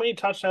 How many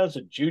touchdowns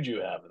did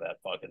Juju have in that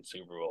fucking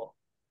Super Bowl?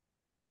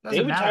 Doesn't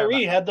David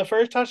Tyree had the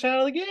first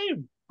touchdown of the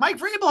game. Mike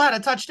Vrabel had a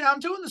touchdown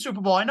too in the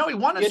Super Bowl. I know he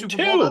won a Super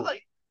Bowl,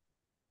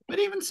 but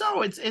even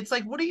so, it's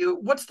like,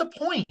 what's the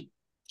point?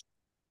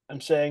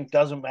 I'm saying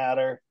doesn't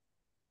matter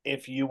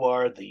if you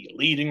are the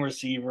leading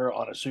receiver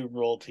on a Super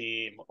Bowl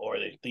team or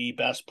the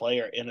best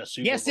player in a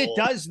Super Bowl. Yes, it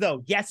does,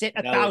 though. Yes, it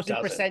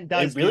 1,000%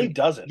 does. It really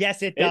doesn't.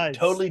 Yes, it does. It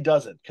totally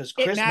doesn't. Because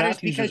Chris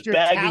Matthews is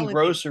bagging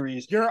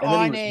groceries and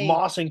then he was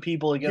mossing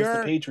people against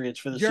the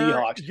Patriots for the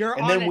Seahawks.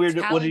 And then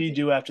what did he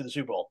do after the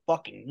Super Bowl?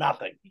 Fucking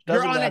nothing.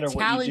 Doesn't matter what you do.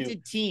 You're on a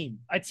talented team.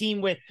 A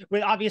team with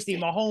obviously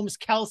Mahomes,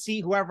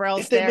 Kelsey, whoever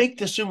else. If they make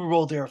the Super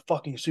Bowl, they're a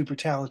fucking super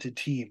talented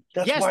team.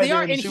 That's why they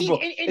are. In the Super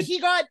Bowl. And he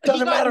got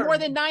more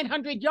than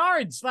 900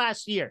 yards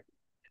last year.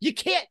 You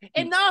can't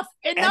enough.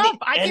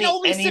 I can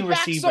only sit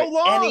back so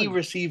long. Any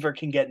receiver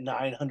can get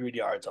 900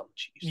 yards on the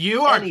Chiefs.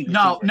 You are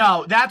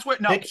no. That's what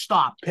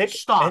stop.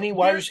 Stop. Any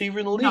wide receiver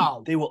in the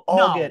league. They will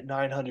all get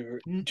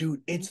 900.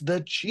 Dude, it's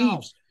the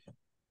Chiefs.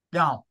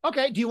 No.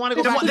 Okay. Do you want to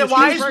go back?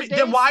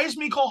 Then why is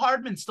Mecole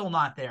Hardman still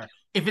not there?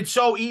 If it's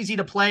so easy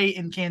to play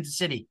in Kansas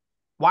City,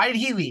 why did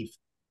he leave?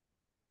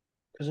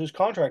 Because his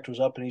contract was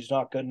up and he's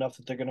not good enough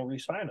that they're going to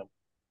re-sign him.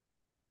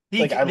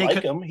 I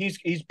like him.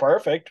 He's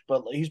perfect,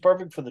 but he's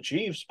perfect for the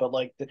Chiefs. But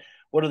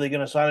what are they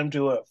going to sign him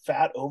to a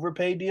fat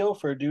overpay deal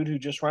for a dude who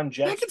just run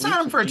Jets? They could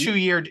sign him for a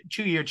two-year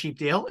cheap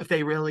deal if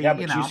they really. Yeah,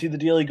 but you see the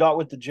deal he got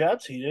with the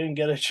Jets. He didn't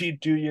get a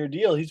cheap 2-year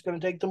deal. He's going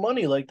to take the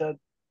money like that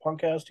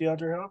punk ass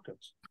DeAndre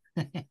Hopkins.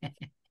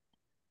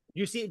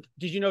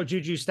 Did you know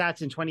Juju's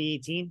stats in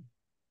 2018?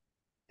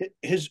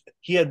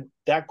 He had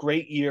that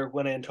great year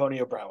when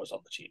Antonio Brown was on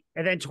the team,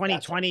 and then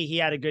 2020 he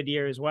had a good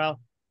year as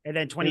well, and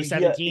then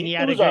 2017 he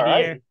had a good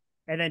year.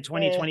 And then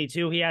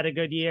 2022, he had a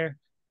good year.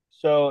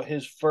 So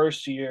his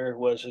first year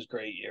was his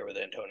great year with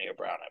Antonio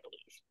Brown, I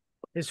believe.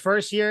 His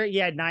first year, he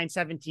had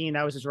 917.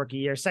 That was his rookie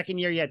year. Second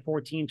year, he had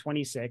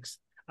 1426.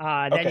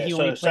 Then he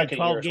only played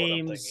 12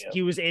 games.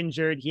 He was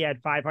injured. He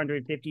had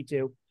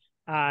 552.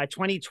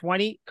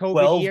 2020,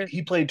 COVID year.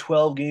 He played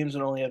 12 games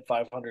and only had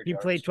 500 yards. He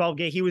played 12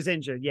 games. He was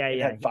injured. Yeah.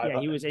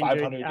 He was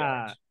injured.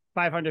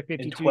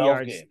 552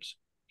 yards. Games.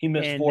 He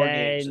missed 4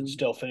 games and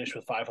still finished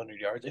with 500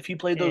 yards. If he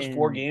played those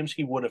 4 games,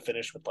 he would have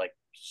finished with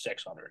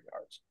 600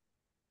 yards.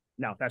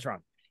 No, that's wrong.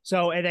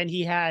 So, and then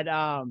he had,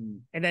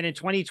 and then in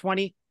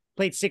 2020,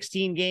 played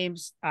 16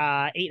 games,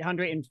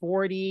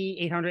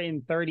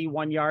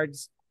 831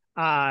 yards.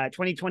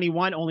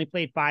 2021 only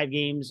played 5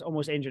 games,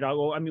 almost injured.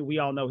 I mean, we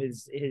all know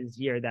his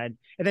year then.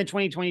 And then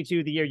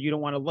 2022, the year you don't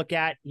want to look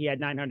at, he had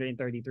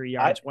 933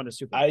 yards, won a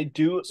Super Bowl. I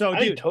do. So,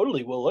 dude, I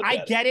totally will look at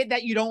it. I get it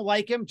that you don't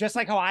like him, just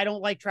like how I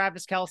don't like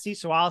Travis Kelce.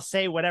 So I'll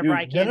say whatever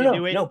I can to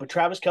do it. No, but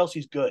Travis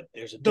Kelce's good.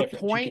 There's a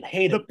difference. You can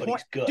hate him, but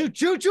he's good. Dude,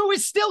 Juju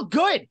is still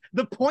good.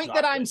 The point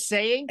that I'm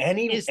saying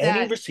is that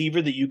any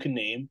receiver that you can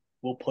name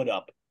will put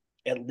up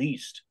at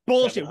least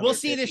bullshit. We'll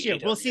see this year.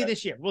 We'll see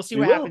this year. We'll see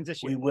what happens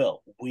this year.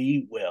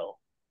 We will.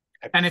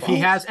 And if he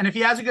has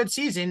a good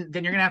season,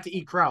 then you're gonna have to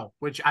eat crow,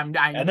 which I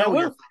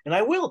will,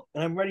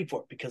 and I'm ready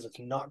for it because it's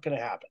not gonna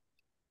happen.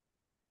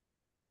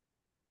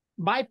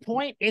 My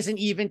point isn't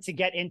even to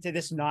get into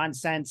this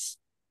nonsense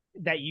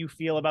that you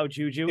feel about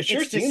Juju. It's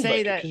to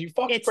say that you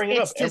fucking bring it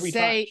up every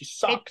time. He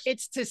sucks.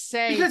 It's to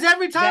say because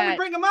every time we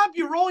bring him up,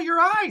 you roll your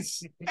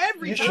eyes.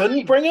 You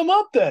shouldn't bring him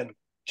up then.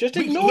 Just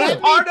ignore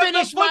him. Part of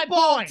the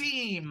football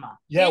team.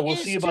 Yeah, we'll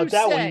see about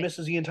that when he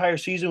misses the entire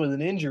season with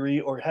an injury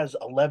or has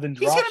 11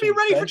 drops. He's going to be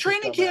ready for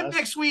training camp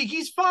next week.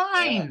 He's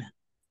fine.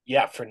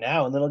 Yeah, for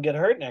now, and then he'll get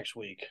hurt next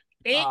week.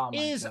 It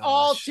is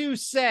all to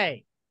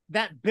say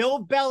that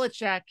Bill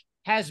Belichick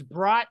has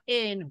brought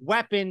in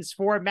weapons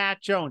for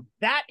Mac Jones.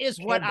 That is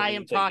what I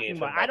am talking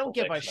about. I don't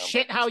give a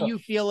shit how you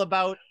feel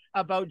about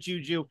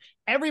Juju.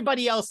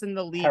 Everybody else in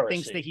the league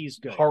thinks that he's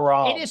good.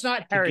 It is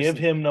not heresy. Give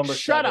him number 7.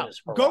 Shut up.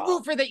 Go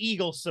root for the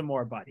Eagles some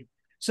more, buddy.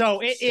 So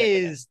it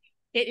is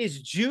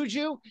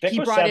Juju. He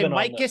brought in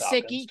Mike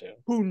Gesicki,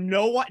 who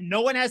no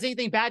one has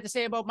anything bad to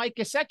say about Mike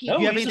Gesicki.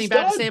 Do you have anything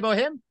bad to say about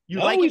him?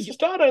 He's a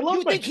stud. I love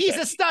You think he's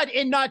a stud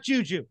and not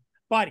Juju,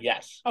 buddy?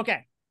 Yes.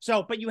 Okay.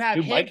 So, but you have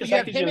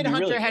him and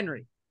Hunter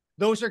Henry.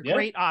 Those are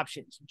great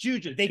options.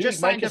 Juju, they Dude, just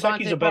signed Mike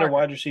Devontae Gesicki's a better Parker.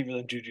 wide receiver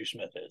than Juju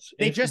Smith is.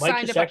 They If just Mike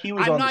signed Gesicki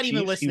was I'm on not the even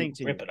Chiefs, listening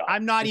to you. rip it up.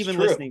 I'm not It's even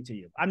true. listening to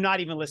you. I'm not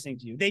even listening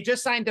to you. They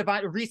just signed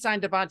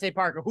re-signed Devontae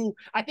Parker, who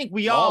I think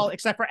we Love all, him.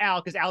 except for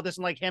Al, because Al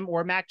doesn't like him,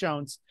 or Mac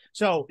Jones.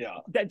 So Yeah.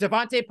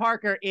 Devontae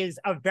Parker is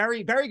a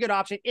very, very good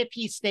option if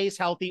he stays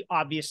healthy.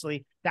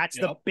 Obviously, that's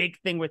the big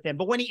thing with him.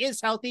 But when he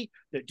is healthy,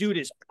 the dude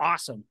is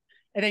awesome.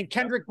 And then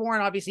Kendrick Bourne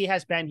obviously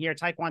has been here.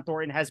 Tyquan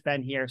Thornton has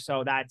been here.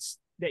 So that's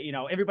that. You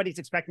know, everybody's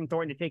expecting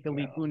Thornton to take a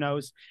leap. Who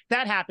knows? If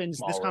that happens,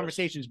 this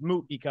conversation's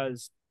moot,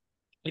 because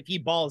if he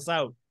balls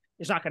out,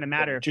 it's not going to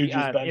matter if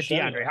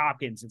DeAndre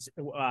Hopkins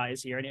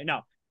is here. And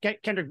no,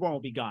 Kendrick Bourne will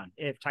be gone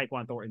if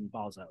Tyquan Thornton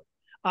balls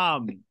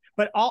out.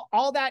 But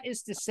all that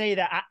is to say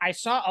that I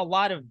saw a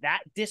lot of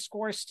that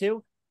discourse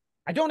too.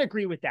 I don't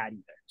agree with that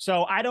either.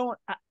 So I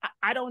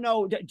don't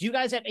know. Do you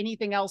guys have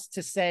anything else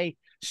to say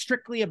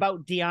strictly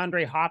about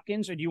DeAndre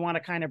Hopkins, or do you want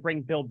to kind of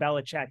bring Bill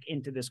Belichick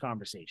into this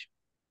conversation?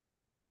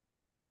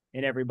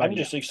 And everybody, I'm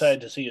just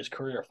excited to see his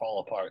career fall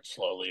apart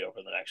slowly over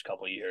the next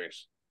couple of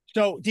years.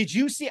 So did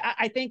you see,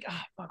 I think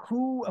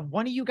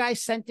one of you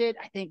guys sent it?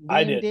 I think Liam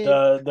I did.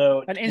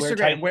 An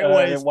Instagram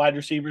where it was wide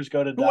receivers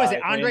go to die. Who was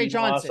it? Andre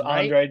Johnson,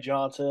 right? Andre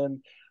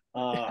Johnson.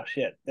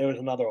 Shit. There was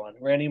another one.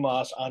 Randy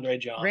Moss, Andre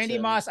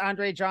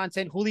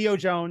Johnson. Julio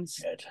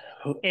Jones.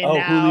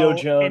 Julio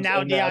Jones. And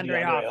now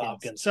DeAndre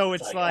Hopkins. So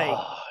it's like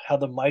how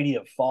the mighty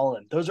have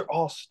fallen. Those are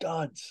all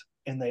studs,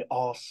 and they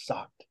all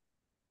sucked.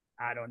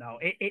 I don't know.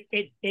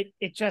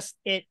 It just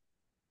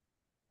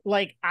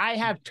like I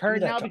have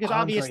turned now, because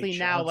obviously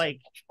now,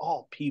 like,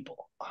 all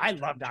people, I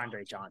loved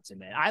Andre Johnson,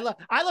 man. I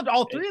loved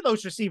all three of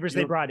those receivers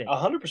they brought in.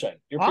 100%.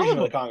 You're preaching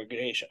to the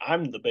congregation.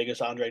 I'm the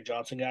biggest Andre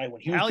Johnson guy.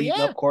 When he was beating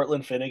up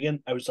Cortland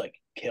Finnegan, I was like,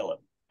 kill him.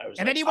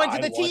 And then he went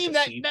to the team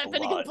that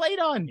Finnegan played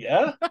on.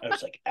 Yeah, I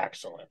was like,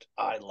 excellent.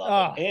 I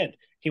love it. And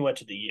he went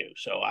to the U,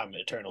 so I'm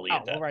eternally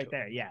in that. Right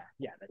there. Yeah,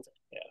 that's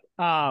it.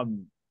 Yeah.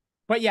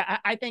 But yeah,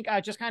 I think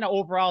just kind of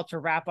overall to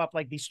wrap up,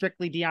 like the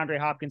strictly DeAndre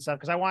Hopkins stuff,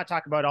 because I want to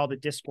talk about all the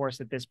discourse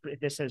that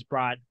this has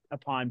brought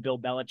upon Bill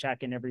Belichick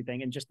and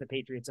everything, and just the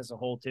Patriots as a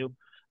whole too.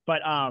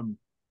 But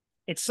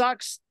it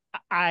sucks.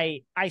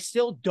 I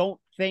still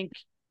don't think,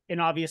 and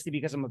obviously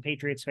because I'm a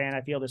Patriots fan,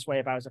 I feel this way.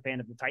 If I was a fan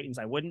of the Titans,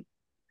 I wouldn't.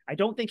 I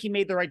don't think he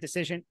made the right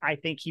decision. I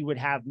think he would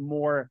have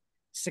more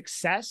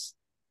success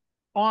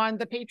on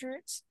the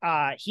Patriots.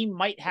 He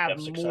might have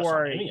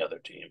more on any other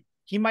team.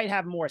 He might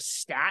have more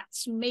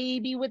stats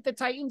maybe with the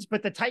Titans,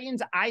 but the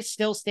Titans, I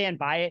still stand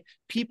by it.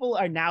 People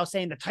are now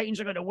saying the Titans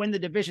are going to win the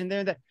division.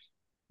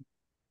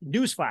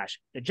 Newsflash,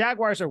 the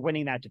Jaguars are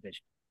winning that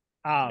division.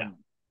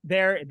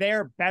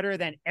 They're better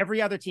than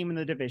every other team in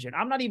the division.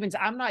 I'm not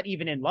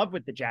even in love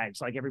with the Jags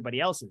like everybody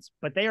else is,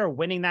 but they are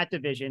winning that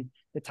division.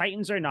 The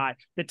Titans are not.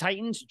 The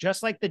Titans,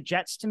 just like the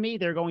Jets, to me,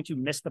 they're going to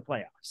miss the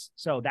playoffs.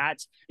 So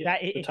that's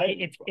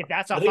if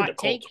that's a hot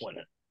take.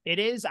 It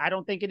is. I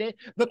don't think it is.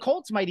 The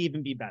Colts might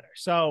even be better.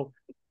 So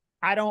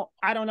I don't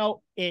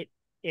know. It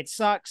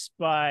sucks,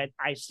 but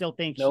I still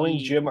think knowing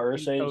Jim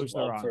Irsay's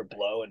love for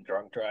blow and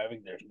drunk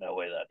driving, there's no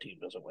way that team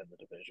doesn't win the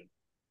division.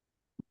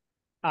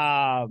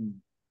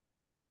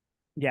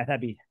 Yeah,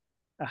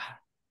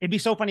 it'd be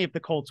so funny if the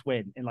Colts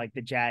win and like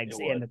the Jags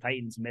and the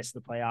Titans miss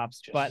the playoffs.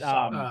 But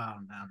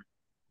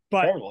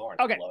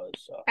okay, blows,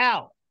 so.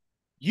 Al,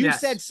 you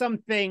said some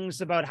things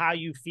about how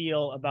you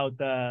feel about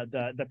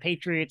the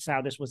Patriots,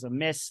 how this was a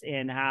miss,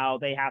 and how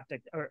they have to,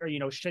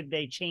 or should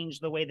they change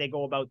the way they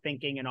go about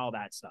thinking and all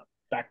that stuff.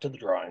 Back to the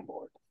drawing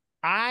board.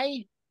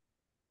 I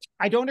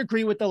don't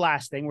agree with the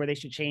last thing where they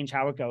should change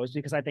how it goes,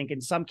 because I think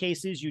in some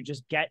cases you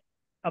just get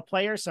a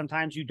player,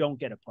 sometimes you don't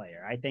get a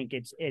player. I think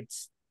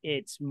it's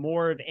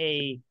more of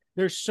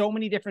there's so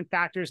many different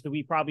factors that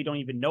we probably don't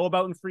even know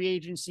about in free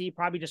agency.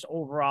 Probably just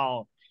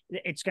overall,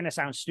 it's going to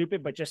sound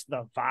stupid, but just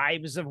the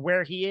vibes of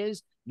where he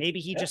is. Maybe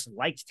he just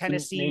liked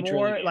Tennessee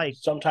more. Like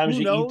sometimes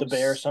you eat the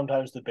bear,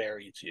 sometimes the bear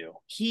eats you.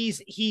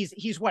 He's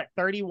what,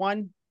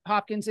 31?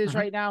 Hopkins is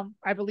right now,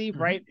 I believe,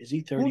 right? Is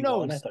he 31? Who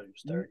knows? I thought he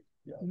was 30.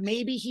 Yeah.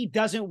 Maybe he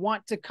doesn't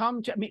want to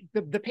come to. I mean,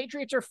 the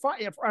Patriots are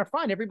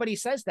fun. Everybody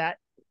says that,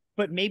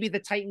 but maybe the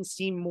Titans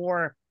seem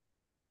more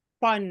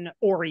fun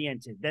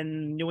oriented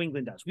than New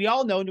England does. We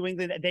all know New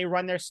England, they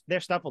run their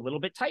stuff a little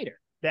bit tighter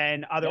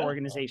than other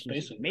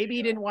organizations. Maybe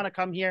he didn't want to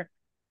come here.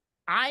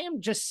 I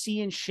am just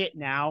seeing shit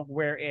now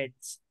where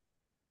it's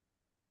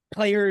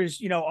players,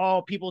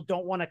 people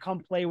don't want to come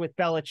play with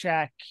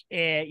Belichick,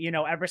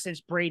 ever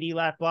since Brady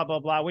left, blah, blah,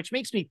 blah, which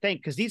makes me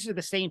think, because these are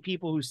the same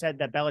people who said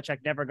that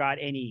Belichick never got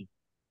any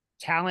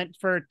talent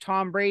for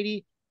Tom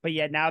Brady, but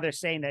yet now they're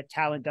saying that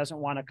talent doesn't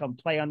want to come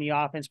play on the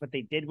offense, but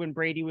they did when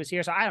Brady was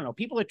here. So I don't know.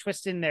 People are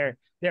twisting their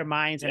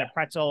minds in a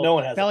pretzel. No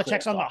one has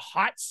Belichick's on the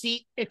hot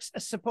seat,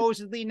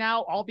 supposedly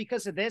now, all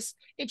because of this.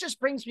 It just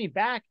brings me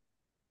back.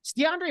 It's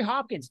DeAndre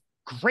Hopkins,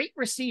 great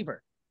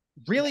receiver,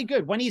 really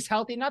good when he's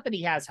healthy. Not that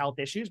he has health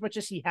issues, but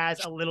just he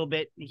has a little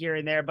bit here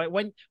and there. But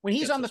when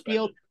he's on the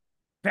field,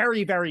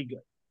 very, very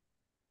good.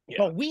 Yeah.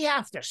 But we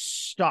have to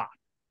stop.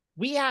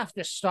 We have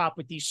to stop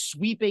with these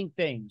sweeping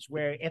things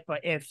where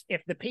if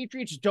the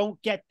Patriots don't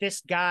get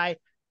this guy,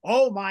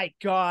 oh my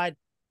God,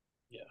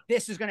 Yeah.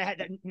 this is going to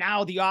have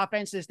now the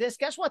offense is this.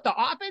 Guess what? The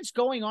offense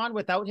going on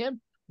without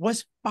him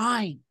was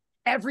fine.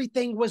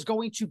 Everything was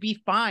going to be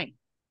fine.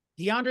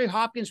 DeAndre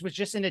Hopkins was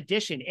just an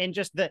addition. And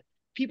just the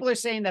people are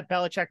saying that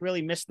Belichick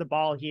really missed the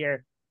ball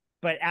here.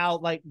 But Al,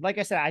 like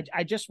I said,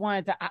 I just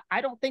wanted to, I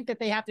don't think that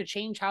they have to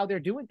change how they're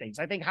doing things.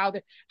 I think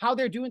how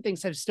they're doing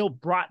things have still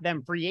brought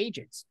them free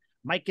agents.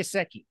 Mike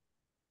Gesicki.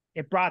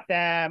 It brought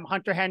them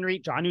Hunter Henry,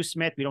 Jonnu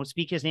Smith. We don't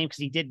speak his name because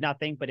he did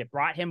nothing, but it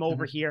brought him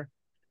over here.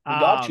 We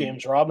got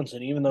James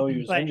Robinson, even though he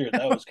was injured.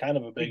 That was kind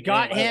of a big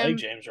got name. him. I like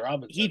James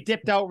Robinson. He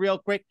dipped out real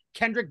quick.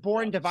 Kendrick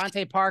Bourne,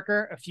 Devontae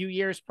Parker a few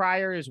years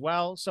prior as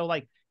well. So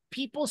like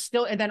people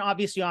still, and then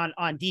obviously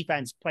on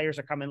defense, players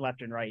are coming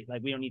left and right.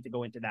 Like we don't need to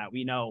go into that.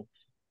 We know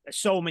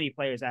so many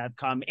players that have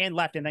come and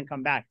left and then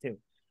come back too.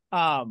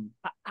 I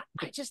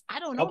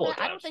don't know.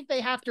 I don't think they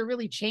have to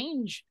really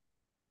change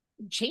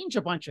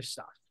a bunch of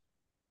stuff.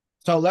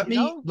 So let me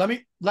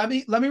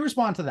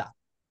respond to that.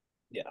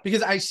 Yeah.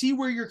 Because I see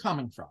where you're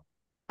coming from.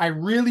 I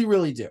really,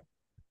 really do.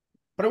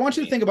 But I want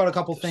you to think about a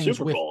couple things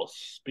with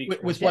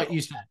what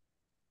you said.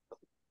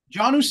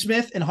 Jonnu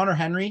Smith and Hunter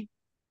Henry.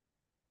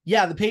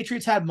 Yeah, the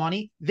Patriots had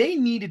money. They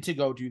needed to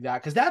go do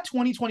that because that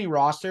 2020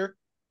 roster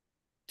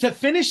to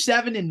finish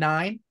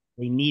 7-9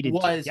 they needed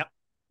was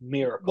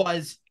miracle.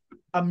 Was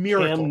a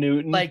miracle. Cam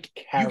Newton, like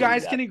you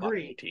guys can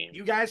agree.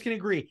 You guys can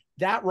agree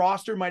that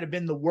roster might have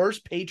been the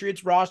worst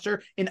Patriots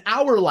roster in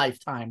our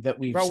lifetime that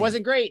we've seen. It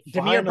wasn't great.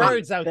 Demir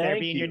Bird's out there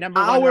being your number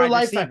one our wide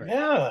lifetime. receiver.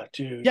 Yeah,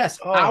 dude. Yes,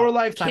 our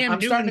lifetime. Cam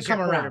I'm starting to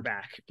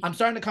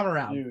come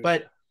around. Dude,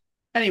 but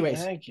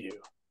anyways, thank you.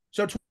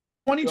 So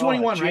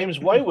 2021, James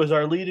White was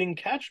our leading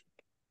catch.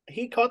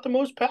 He caught the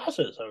most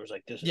passes. I was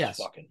like, this is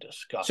fucking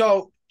disgusting.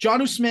 So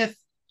Jonnu Smith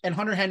and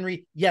Hunter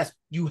Henry, yes,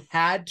 you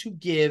had to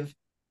give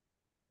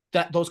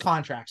those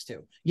contracts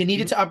to. You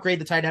needed to upgrade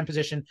the tight end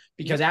position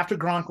because after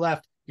Gronk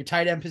left, your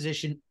tight end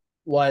position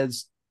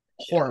was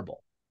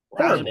horrible.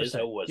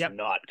 Rizzo was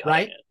not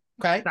cutting it.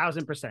 Okay.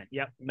 1,000%.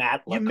 Yep.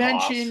 Matt Lacoste. You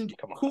mentioned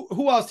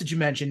who else did you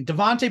mention?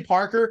 Devontae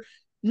Parker,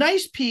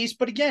 nice piece,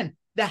 but again,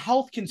 the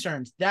health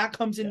concerns that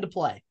comes into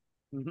play.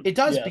 It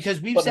does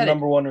because we've said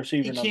number one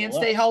receiver. He can't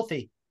stay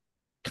healthy.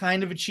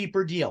 Kind of a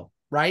cheaper deal,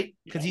 right?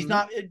 Because he's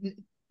not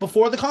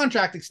before the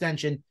contract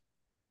extension.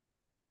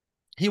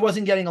 He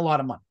wasn't getting a lot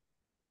of money.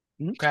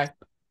 Okay.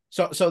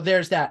 So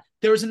there's that.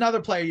 There was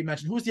another player you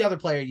mentioned. Who's the other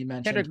player you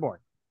mentioned? Kendrick Bourne.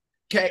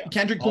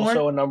 Kendrick Bourne.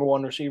 Also a number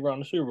one receiver on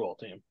the Super Bowl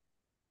team.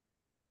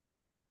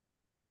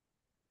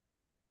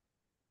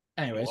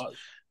 Anyways. He was.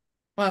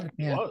 Well,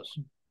 he was.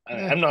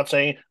 I'm not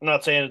saying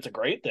it's a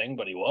great thing,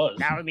 but he was.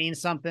 Now it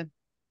means something.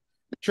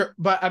 Sure,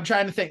 but I'm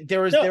trying to think.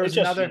 There was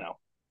another.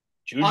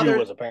 Juju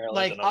was apparently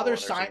like the other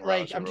sign.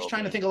 Like I'm just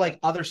trying to think of like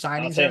other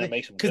signings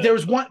because there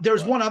was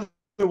one other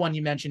one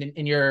you mentioned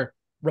in your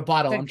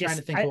rebuttal. I'm trying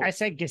to think. I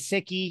said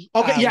Gesicki.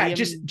 Okay,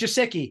 just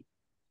Gesicki,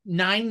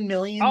 $9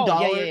 million.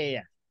 Oh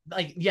yeah.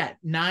 Like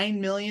 $9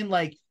 million.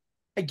 Like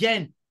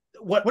again,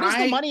 what does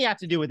the money have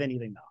to do with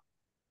anything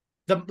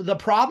though? The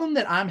problem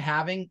that I'm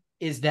having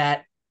is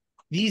that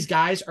these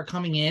guys are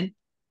coming in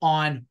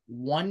on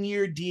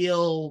 1-year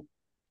deal.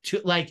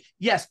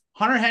 Yes,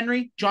 Hunter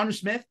Henry, Jonnu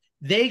Smith.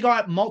 They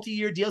got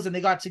multi-year deals and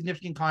they got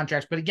significant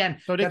contracts. But again,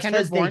 so did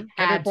Kendrick Bourne.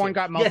 Kendrick Bourne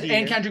got multi-year. Yes,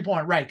 and Kendrick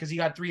Bourne, right, because he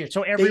got 3 years.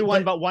 So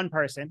everyone but one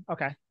person.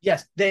 Okay.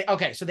 Yes,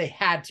 so they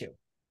had to.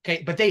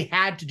 Okay, but they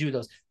had to do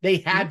those. They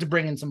had to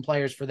bring in some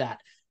players for that.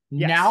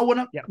 Yes.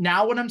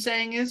 Now what I'm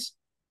saying is,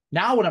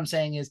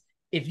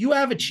 if you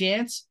have a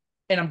chance,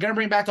 and I'm gonna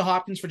bring back to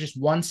Hopkins for just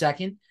 1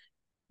 second.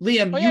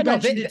 Liam, you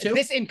mentioned it too.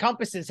 This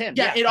encompasses him.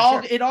 Yeah,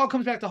 it all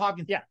comes back to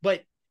Hopkins. Yeah.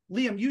 But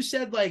Liam, you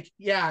said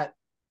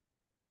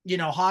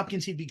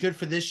Hopkins, he'd be good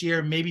for this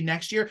year, maybe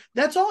next year.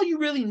 That's all you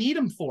really need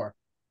him for.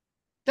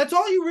 That's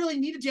all you really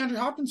needed DeAndre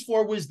Hopkins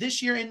for was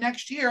this year and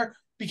next year,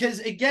 because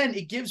again,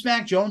 it gives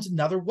Mac Jones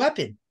another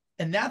weapon.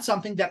 And that's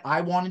something that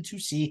I wanted to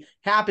see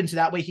happen. So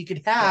that way he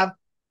could have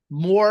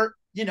more,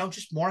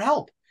 just more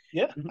help.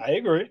 Yeah, I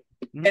agree.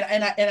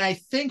 And I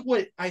think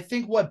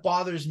what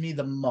bothers me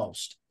the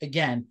most,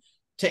 again,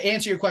 to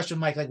answer your question,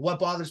 Mike, like what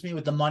bothers me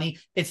with the money,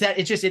 it's that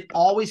it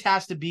always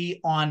has to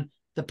be on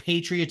the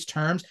Patriots'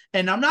 terms.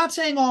 And I'm not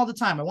saying all the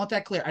time. I want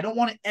that clear. I don't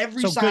want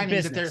every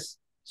signing that they're.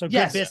 So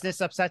good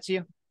business upsets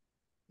you?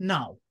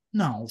 No.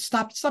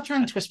 Stop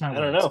trying to twist my words.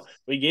 I don't know.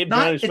 We gave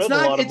Smith a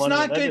lot of money. It's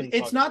not good.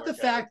 It's not the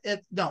fact.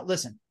 No,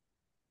 listen.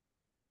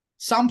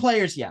 Some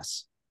players,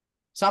 yes.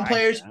 Some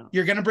players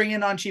you're going to bring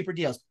in on cheaper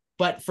deals.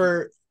 But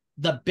for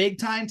the big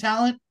time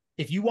talent,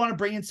 if you want to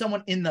bring in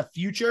someone in the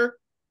future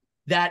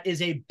that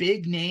is a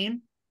big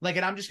name,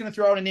 and I'm just going to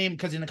throw out a name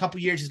because in a couple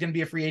of years he's going to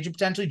be a free agent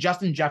potentially,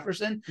 Justin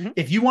Jefferson. Mm-hmm.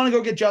 If you want to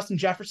go get Justin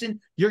Jefferson,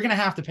 you're going to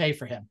have to pay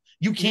for him.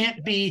 You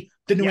can't be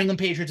the New England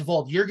Patriots of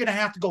old. You're going to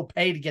have to go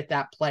pay to get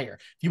that player.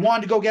 If you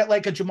wanted to go get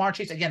a Jamar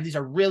Chase, again, these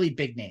are really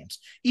big names.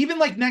 Even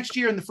next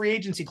year in the free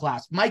agency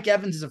class, Mike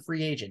Evans is a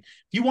free agent.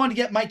 If you want to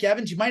get Mike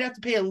Evans, you might have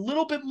to pay a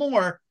little bit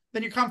more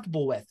than you're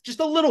comfortable with. Just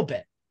a little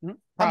bit.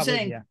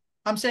 Probably,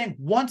 I'm saying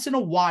once in a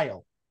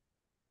while,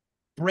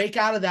 break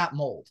out of that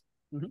mold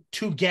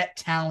to get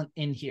talent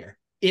in here.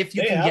 if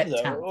you They can have, get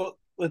though. talent.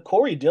 With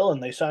Corey Dillon,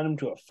 they signed him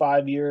to a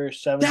 5-year,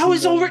 $17 That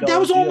was over. million That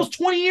was deal. almost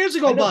 20 years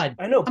ago, bud.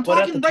 I know, I'm but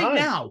at talking the right time,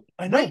 now.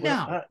 I know, Right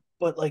now.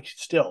 but like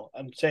still,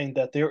 I'm saying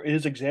that there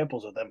is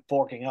examples of them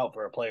forking out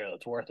for a player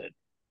that's worth it.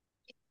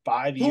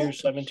 5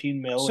 years,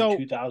 17 mil in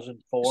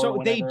 2004, so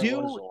whenever it was,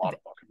 a lot of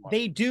fucking money.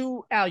 They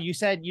do, Al, you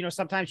said,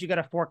 sometimes you got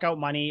to fork out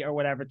money or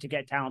whatever to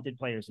get talented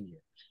players in here.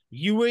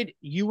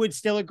 You would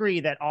still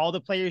agree that all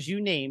the players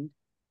you named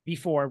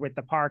before with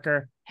the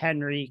Parker,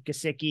 Henry,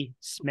 Gesicki,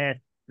 Smith,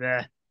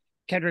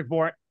 Kendrick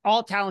Bourne,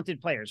 all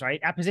talented players,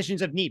 right? At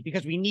positions of need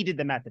because we needed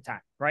them at the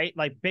time, right?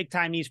 Like big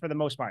time needs for the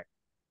most part.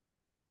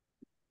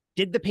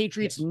 Did the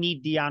Patriots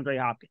need DeAndre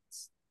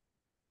Hopkins?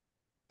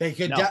 They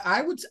could. No.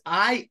 I would.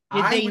 I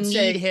they would need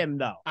say him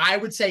though. I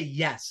would say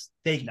yes.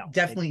 They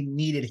definitely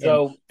needed him.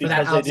 So for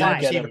that because they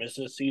outside didn't get receiver. him, it's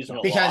a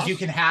seasonal Because loss. you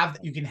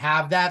can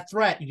have that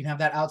threat. You can have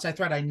that outside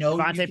threat. I know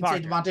you can say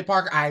Devontae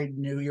Parker. I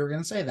knew you were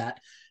going to say that.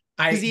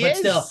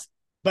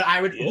 But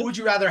I would. Who would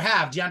you rather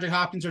have, DeAndre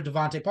Hopkins or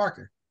Devontae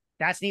Parker?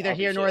 That's neither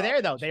here nor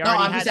there, though.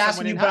 I'm just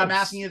asking you, but I'm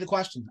asking you the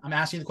question.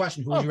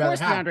 Who would you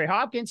rather have? DeAndre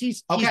Hopkins.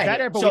 He's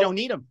better, but we don't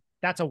need him.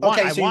 That's a one.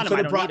 I want him.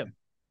 I don't need him.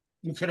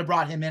 You could have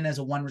brought him in as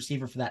a one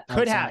receiver for that.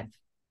 Could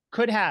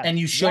have. And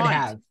you should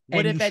have.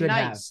 Would have been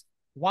nice.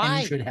 Why?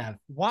 And you should have.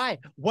 Why?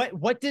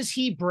 What does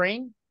he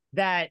bring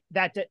that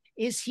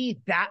is he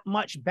that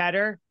much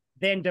better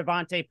than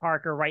Devontae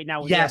Parker right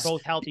now when they're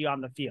both healthy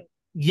on the field?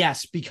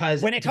 Yes,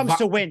 because when it comes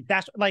to win,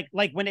 that's like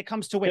when it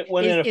comes to win,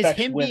 is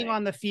him being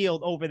on the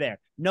field over there?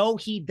 No,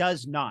 he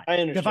does not.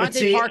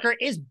 Devontae Parker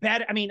is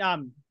better. I mean,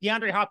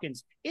 DeAndre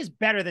Hopkins is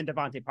better than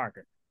Devontae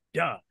Parker.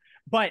 Duh.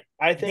 But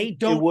I think they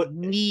don't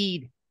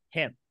need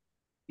him,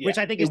 which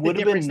I think is the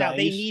difference now.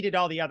 They needed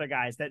all the other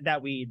guys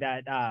that we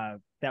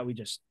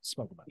just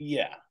spoke about.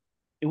 Yeah,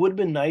 it would have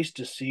been nice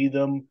to see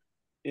them.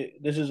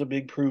 This is a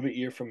big prove it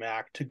year for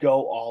Mac to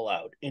go all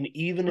out. And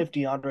even if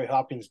DeAndre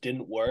Hopkins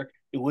didn't work,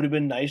 it would have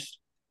been nice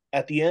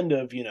at the end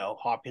of,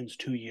 Hopkins'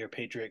 2-year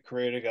Patriot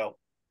career to go,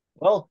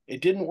 well,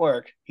 it didn't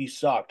work. He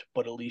sucked,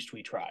 but at least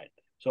we tried.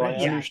 So I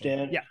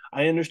understand. Yeah.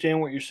 I understand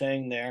what you're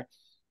saying there.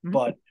 Mm-hmm.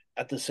 But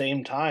at the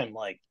same time,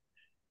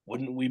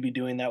 wouldn't we be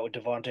doing that with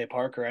Devontae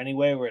Parker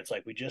anyway, where it's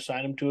like we just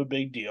signed him to a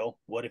big deal?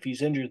 What if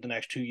he's injured the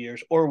next 2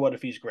 years? Or what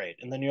if he's great?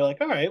 And then you're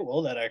like, all right,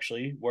 well, that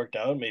actually worked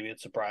out. Maybe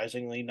it's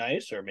surprisingly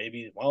nice, or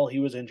maybe, well, he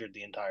was injured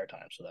the entire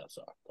time, so that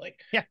sucked.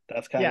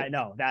 That's kind of... Yeah,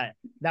 no,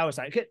 that was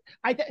like...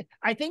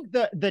 I think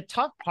the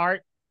tough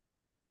part,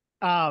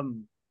 Al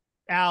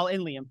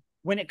and Liam,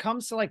 when it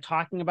comes to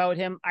talking about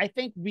him, I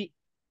think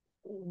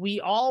we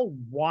all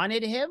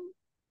wanted him,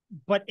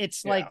 but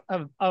it's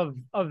of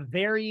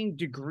varying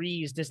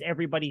degrees does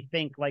everybody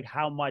think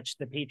how much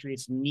the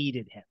Patriots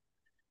needed him.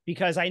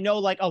 Because I know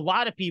a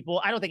lot of people,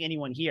 I don't think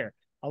anyone here,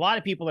 a lot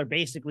of people are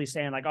basically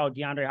saying oh,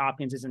 DeAndre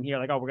Hopkins isn't here.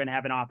 Oh, we're going to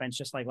have an offense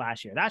just like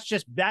last year.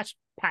 That's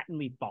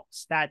patently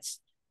false. That's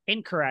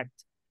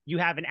incorrect. You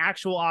have an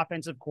actual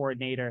offensive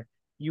coordinator.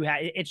 You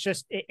have,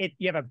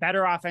 you have a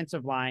better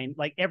offensive line,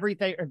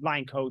 everything,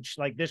 line coach,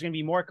 there's going to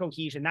be more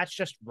cohesion. That's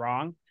just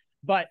wrong.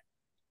 But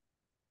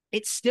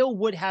it still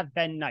would have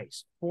been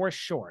nice for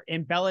sure.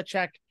 And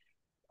Belichick,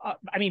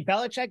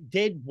 Belichick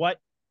did what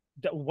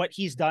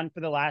he's done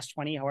for the last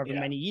 20, however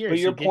many years. But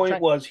your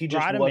point was he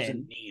just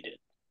wasn't needed.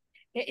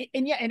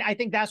 And I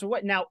think that's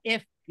what, now,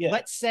 if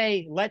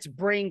let's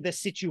bring the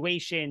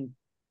situation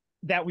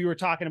that we were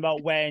talking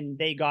about when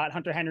they got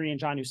Hunter Henry and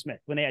Jonnu Smith,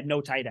 when they had no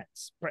tight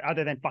ends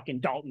other than fucking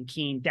Dalton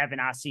Keene, Devin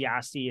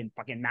Asiasi, and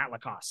fucking Matt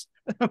Lacoste.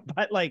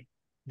 But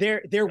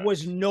there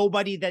was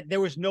nobody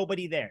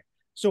there.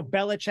 So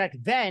Belichick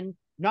then,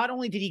 not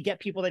only did he get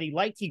people that he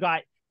liked, he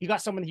got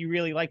someone that he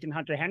really liked in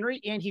Hunter Henry,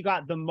 and he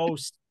got the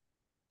most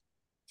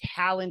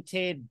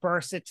talented,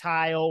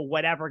 versatile,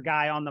 whatever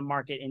guy on the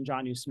market in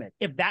Jonnu Smith.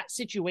 If that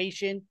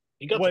situation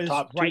he got the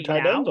top two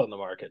tight ends on the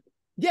market.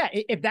 Yeah,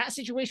 if that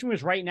situation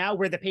was right now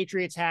where the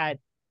Patriots had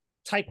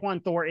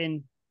Tyquan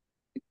Thornton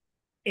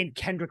and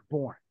Kendrick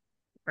Bourne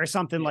or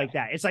something like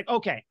that, it's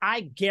okay,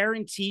 I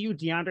guarantee you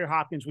DeAndre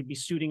Hopkins would be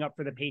suiting up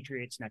for the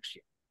Patriots next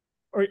year.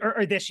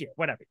 Or this year,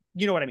 whatever.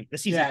 You know what I mean? The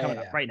season's coming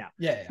up right now.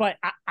 Yeah. But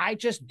I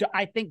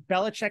think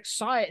Belichick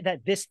saw it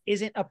that this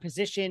isn't a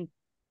position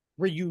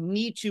where you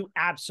need to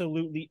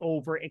absolutely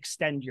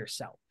overextend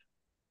yourself.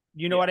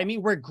 You know what I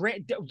mean?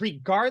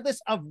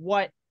 Regardless of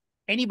what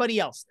anybody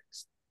else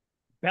thinks,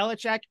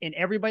 Belichick and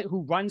everybody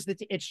who runs the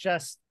team, it's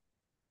just,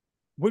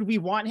 would we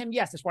want him?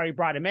 Yes. That's why we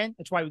brought him in.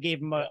 That's why we gave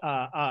him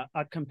a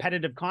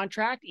competitive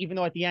contract, even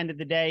though at the end of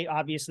the day,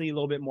 obviously a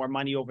little bit more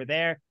money over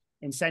there.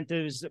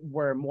 Incentives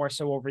were more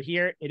so over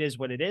here. It is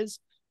what it is,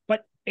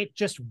 but it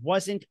just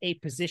wasn't a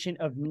position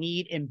of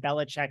need in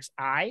Belichick's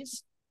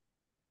eyes.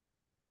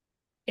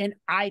 And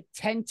I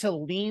tend to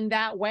lean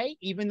that way,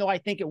 even though I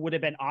think it would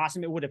have been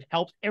awesome. It would have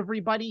helped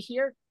everybody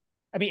here.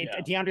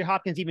 DeAndre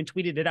Hopkins even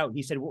tweeted it out.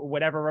 He said,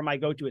 whatever room I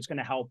go to, it's going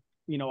to help,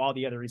 all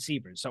the other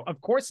receivers. So of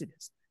course it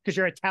is, because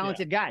you're a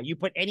talented guy. You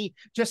put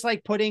just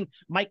like putting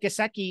Mike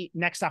Gesicki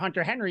next to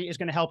Hunter Henry is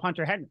going to help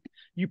Hunter Henry.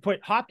 You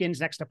put Hopkins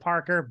next to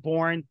Parker,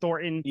 Bourne,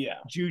 Thornton,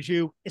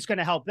 Juju, it's going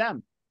to help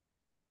them.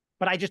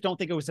 but I just don't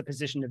think it was a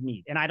position of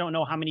need. And I don't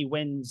know how many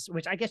wins,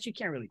 which I guess you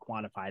can't really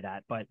quantify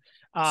that, but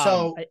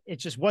it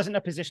just wasn't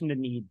a position of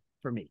need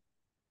for me.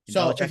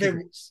 So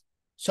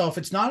if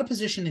it's not a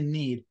position in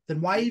need,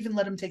 then why even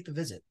let him take the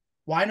visit?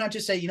 Why not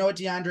just say, you know what,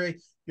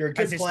 DeAndre, you're a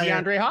good player.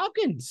 DeAndre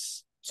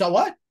Hopkins. So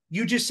what?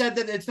 You just said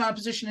that it's not a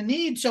position of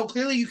need, so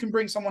clearly you can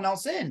bring someone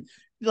else in.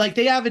 Like,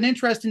 they have an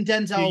interest in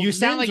Denzel. You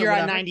sound like you're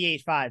on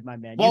 98.5 my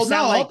man. Well,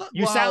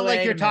 you sound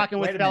like you're talking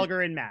with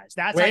Felger and Maz.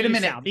 That's how you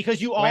sound,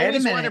 because you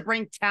always want to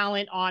bring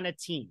talent on a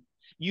team.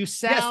 You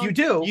sound, yes, you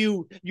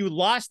do. You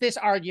lost this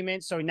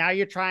argument, so now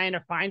you're trying to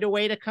find a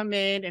way to come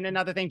in. And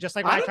another thing, just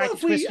like when I tried to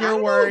twist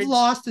your words,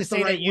 lost to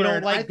say that you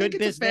don't like good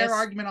business. It's a fair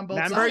argument on both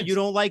sides. Remember, you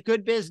don't like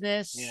good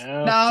business.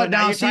 Yeah.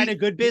 Now you're trying to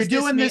good business.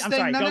 You're doing this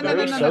thing.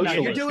 No.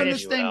 You're doing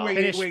this thing where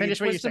you're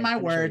twisting my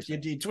words.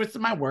 You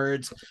twisted my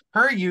words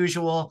per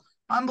usual.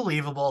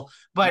 Unbelievable.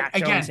 But Mac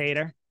again, Jones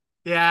hater.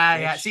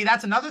 Yeah. See,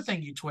 that's another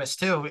thing you twist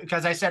too,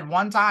 because I said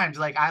one time,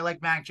 like, I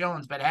like Mac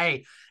Jones, but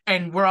hey,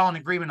 and we're all in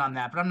agreement on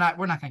that. But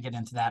we're not going to get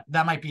into that.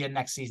 That might be a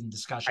next season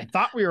discussion. I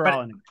thought we were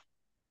all in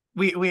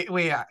agreement.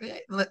 We are.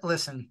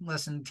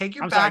 Listen. Take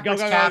your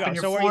backwards cap and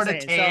your Florida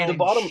tan. The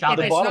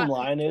bottom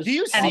line is, do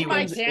you see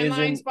my tan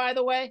lines, by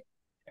the way?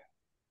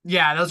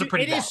 Yeah, those are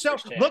pretty bad. It is so.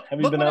 Look,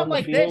 have you been out in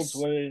the fields?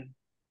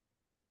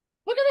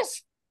 Look at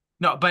this.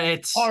 No, but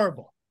it's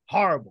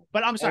horrible.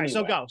 But I'm sorry.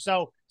 Anyway.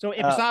 So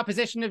if it's not a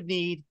position of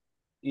need,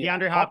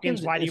 DeAndre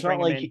Hopkins, why do you bring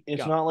him in?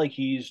 It's not like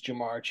he's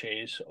Jamar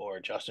Chase or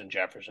Justin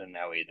Jefferson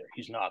now either.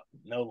 He's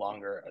no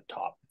longer a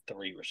top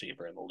 3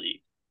 receiver in the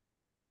league.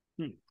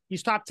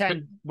 He's top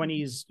 10 when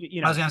he's,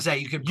 I was going to say,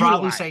 you could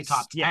probably say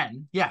top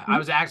 10. Yeah. Mm-hmm. I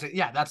was actually,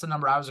 that's the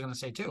number I was going to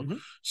say too. Mm-hmm.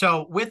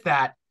 So with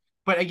that,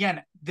 but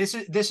again, this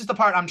is the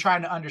part I'm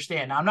trying to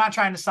understand. Now, I'm not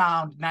trying to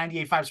sound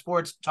 98.5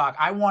 sports talk.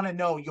 I want to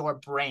know your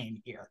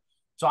brain here.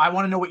 So I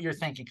want to know what you're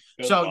thinking.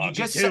 You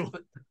just said,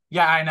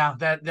 yeah, I know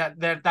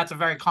that's a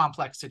very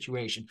complex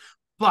situation,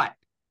 but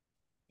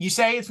you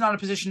say it's not a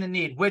position in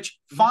need, which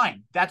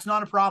fine, that's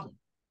not a problem.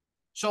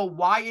 So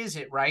why is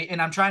it, right?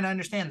 And I'm trying to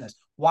understand this.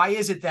 Why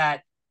is it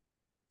that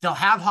they'll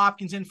have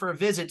Hopkins in for a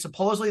visit?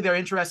 Supposedly they're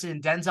interested in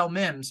Denzel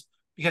Mims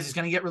because he's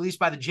going to get released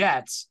by the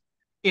Jets,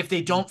 if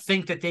they don't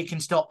think that they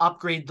can still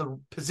upgrade the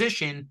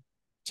position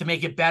to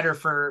make it better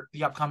for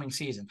the upcoming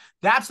season.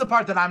 That's the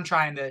part that I'm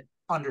trying to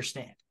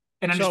understand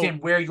and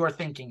understand where your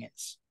thinking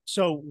is.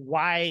 So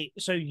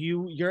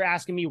you're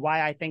asking me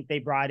why I think they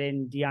brought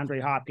in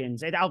DeAndre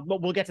Hopkins, and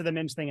we'll get to the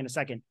Mims thing in a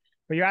second,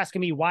 but you're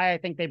asking me why I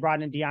think they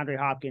brought in DeAndre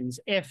Hopkins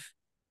if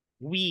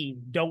we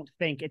don't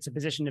think it's a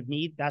position of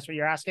need. That's what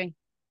you're asking?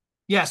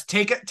 Yes.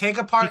 Take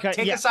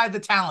aside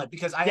the talent,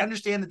 because I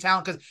understand the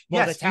talent, because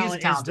the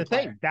talent is the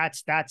thing.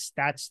 That's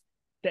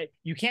that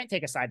you can't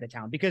take aside the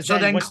talent, because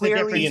then what's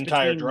clearly the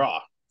entire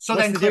draw. So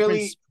then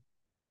clearly,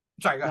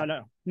 sorry, go ahead.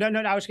 No.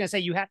 I was going to say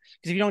you have,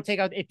 because if you don't take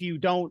out, if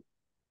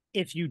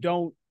you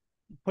don't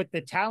put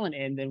the talent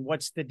in, then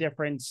what's the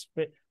difference?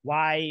 But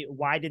why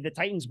did the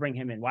Titans bring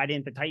him in? Why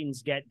didn't the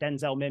Titans get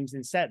Denzel Mims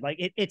instead? Like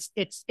it's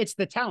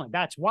the talent.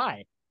 That's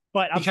why.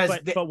 But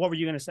what were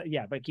you going to say?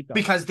 Yeah, but keep going.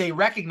 Because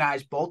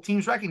both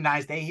teams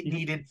recognized they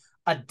needed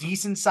a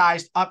decent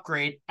sized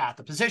upgrade at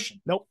the position.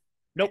 Nope.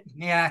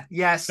 Yeah.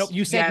 Yes. Nope.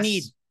 You said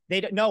need.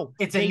 They don't. No.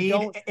 It's a need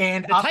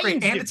and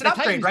upgrade, and it's an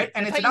upgrade, right?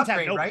 And it's an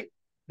upgrade, right?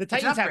 The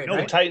Titans have no.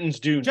 The Titans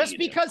do. Just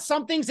because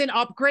something's an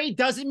upgrade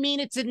doesn't mean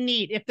it's a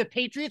need. If the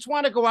Patriots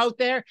want to go out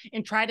there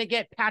and try to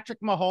get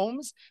Patrick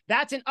Mahomes,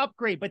 that's an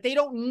upgrade, but they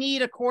don't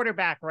need a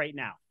quarterback right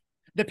now.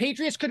 The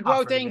Patriots could go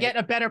out there and get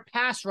a better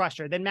pass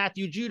rusher than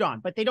Matthew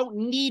Judon, but they don't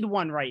need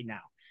one right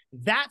now.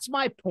 That's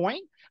my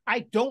point.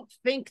 I don't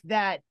think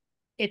that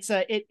it's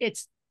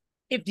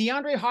if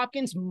DeAndre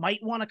Hopkins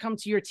might want to come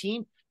to your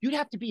team, you'd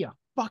have to be a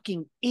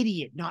fucking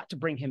idiot not to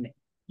bring him in.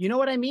 You know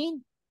what I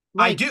mean?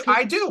 Like,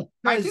 I do.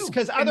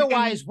 Because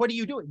otherwise, what are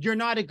you doing? You're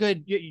not a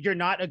good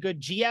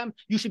GM.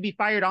 You should be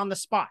fired on the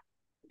spot.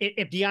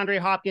 If DeAndre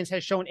Hopkins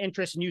has shown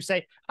interest and you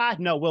say,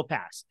 no, we'll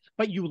pass.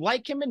 But you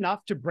like him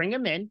enough to bring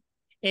him in.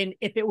 And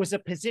if it was a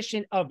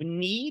position of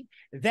need,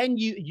 then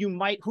you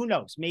might, who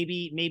knows,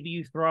 maybe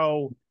you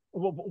throw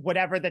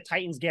whatever the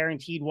Titans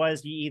guaranteed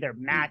was, you either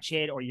match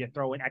it or you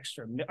throw an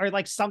extra, or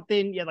like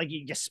something, like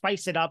you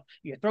spice it up,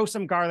 you throw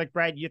some garlic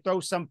bread, you throw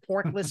some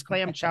porkless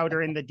clam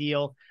chowder in the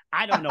deal.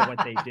 I don't know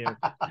what they do,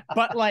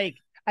 but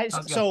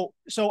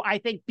so I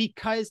think,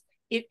 because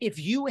if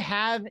you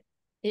have,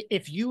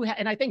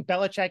 and I think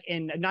Belichick,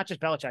 and not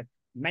just Belichick,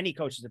 many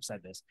coaches have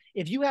said this,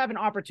 if you have an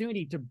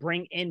opportunity to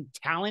bring in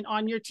talent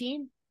on your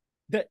team,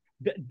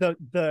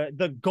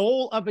 the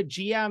goal of a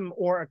GM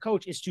or a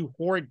coach is to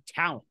hoard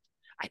talent.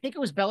 I think it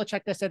was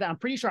Belichick that said that. I'm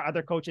pretty sure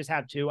other coaches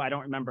have too. I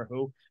don't remember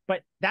who,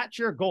 but that's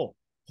your goal.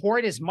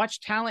 Hoard as much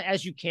talent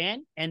as you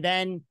can. And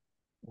then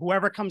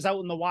whoever comes out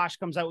in the wash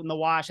comes out in the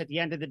wash. At the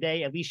end of the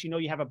day, at least you know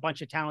you have a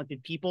bunch of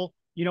talented people.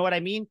 You know what I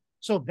mean?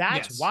 So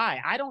that's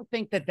why I don't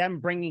think that them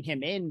bringing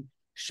him in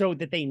showed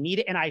that they need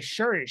it. And I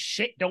sure as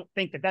shit don't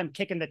think that them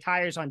kicking the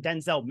tires on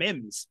Denzel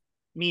Mims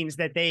means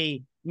that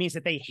they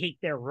hate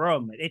their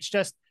room. It's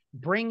just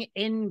bring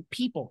in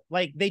people.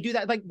 Like they do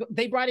that. Like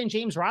they brought in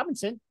James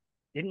Robinson.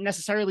 didn't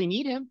necessarily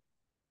need him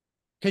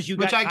because you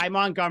got Ty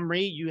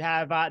Montgomery, you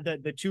have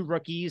the two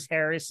rookies,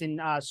 Harris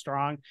and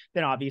Strong,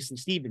 then obviously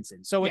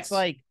Stevenson. So it's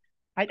like,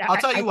 I'll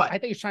tell you what. I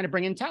think he's trying to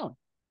bring in talent.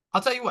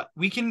 I'll tell you what,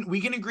 we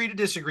can agree to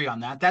disagree on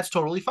that. That's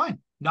totally fine.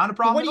 Not a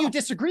problem. But what do you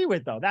disagree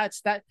with though?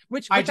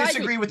 Which I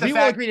disagree with the fact. We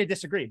will agree to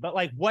disagree, but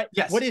like what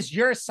is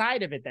your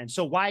side of it then?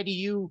 So why do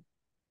you,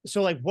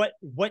 so like what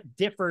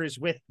differs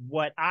with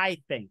what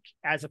I think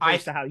as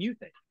opposed to how you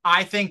think?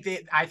 I think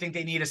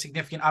they need a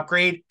significant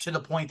upgrade to the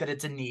point that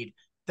it's a need,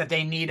 that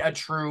they need a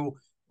true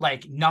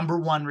like number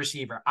one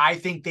receiver. I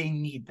think they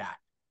need that.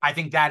 I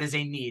think that is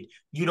a need.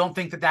 You don't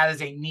think that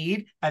is a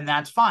need, and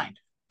that's fine.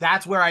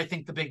 That's where I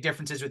think the big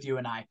difference is with you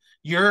and I.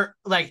 You're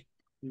like,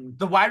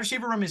 the wide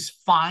receiver room is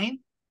fine,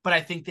 but I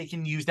think they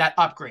can use that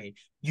upgrade.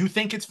 You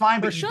think it's fine,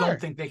 but you don't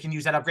think they can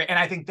use that upgrade. And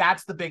I think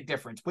that's the big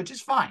difference, which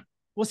is fine.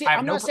 Well, see,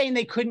 I'm not saying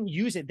they couldn't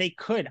use it. They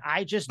could.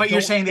 But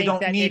you're saying they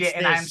don't need it,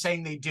 and I'm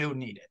saying they do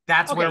need it.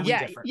 That's where we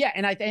differ. Yeah,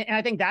 and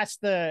I think that's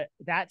the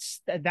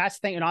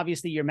thing. And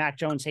obviously, you're Mac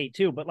Jones hate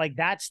too, but like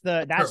that's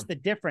the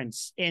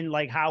difference in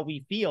like how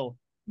we feel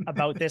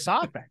about this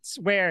offense.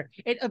 Where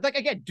it like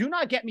again, do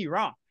not get me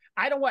wrong.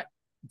 I don't want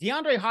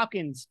DeAndre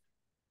Hopkins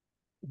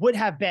would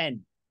have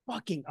been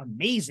fucking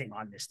amazing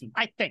on this team.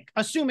 I think,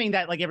 assuming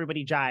that like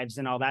everybody jives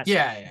and all that.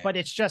 Yeah. But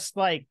it's just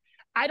like,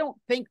 I don't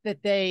think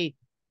that they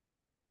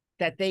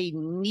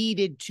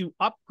needed to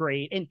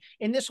upgrade. And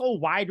in this whole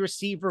wide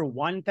receiver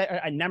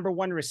a number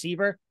one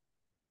receiver,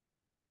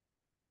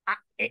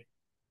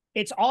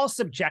 it's all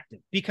subjective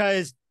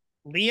because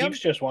Liam Chiefs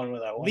just won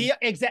with that one.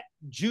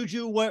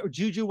 Juju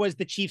was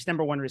the Chiefs'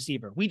 number one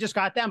receiver. We just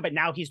got them, but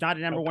now he's not a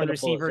number one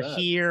receiver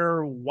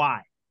here.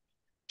 Why?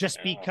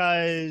 Just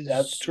because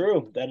that's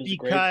true. That is a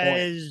great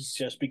point.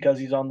 Just because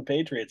he's on the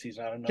Patriots, he's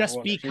not a number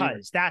one receiver.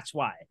 That's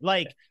why.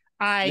 Like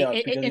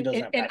I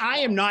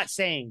am not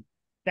saying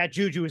that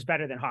Juju is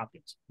better than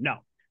Hopkins. No.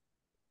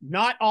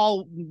 Not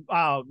all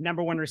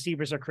number one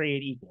receivers are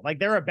created equal. Like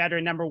there are better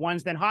number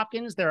ones than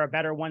Hopkins. There are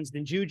better ones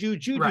than Juju.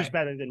 Juju's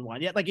better than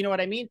one. Yeah, like you know what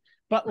I mean?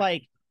 But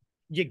like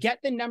you get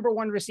the number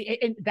one receiver,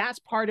 and that's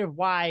part of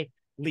why,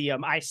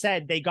 Liam, I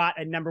said they got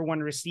a number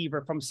one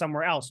receiver from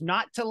somewhere else,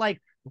 not to like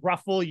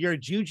ruffle your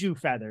Juju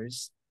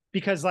feathers,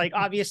 because like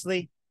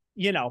obviously,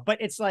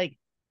 but it's like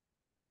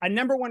a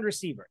number one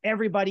receiver.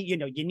 Everybody, you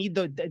need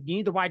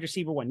the wide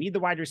receiver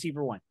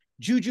one,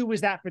 Juju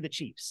was that for the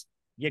Chiefs.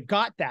 You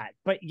got that,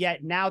 but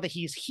yet now that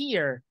he's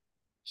here,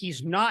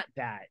 he's not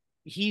that.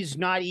 He's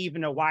not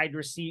even a wide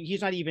receiver.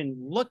 He's not even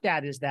looked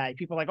at as that.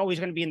 People are like, oh, he's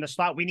going to be in the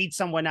slot. We need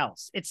someone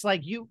else. It's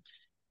like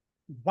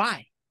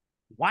why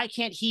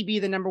can't he be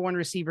the number one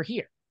receiver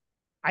here?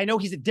 I know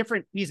he's a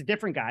different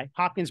guy.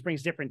 Hopkins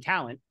brings different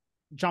talent,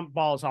 jump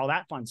balls, all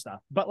that fun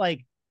stuff. But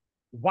like,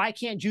 why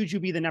can't Juju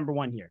be the number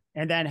one here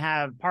and then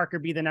have Parker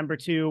be the number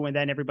two and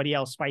then everybody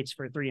else fights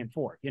for 3 and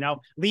 4?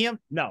 Liam,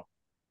 no.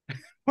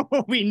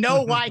 We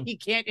know why he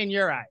can't in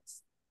your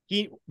eyes.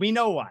 We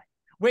know why,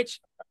 which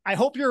I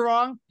hope you're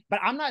wrong, but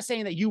I'm not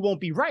saying that you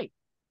won't be right.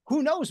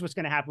 Who knows what's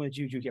going to happen with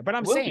Juju here, but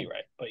I'm saying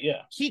right. But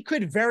yeah, he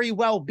could very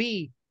well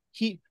be.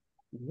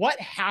 What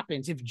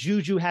happens if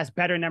Juju has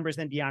better numbers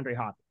than DeAndre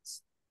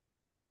Hopkins?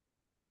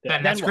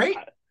 Then that's great.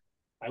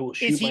 I will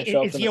shoot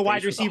myself. Is he a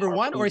wide receiver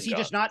one, or is he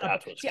just not?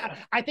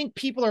 I think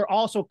people are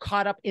also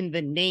caught up in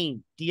the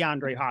name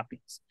DeAndre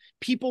Hopkins.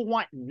 People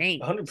want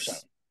names.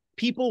 100%.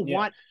 People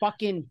want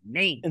fucking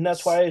names. And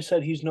that's why I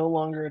said he's no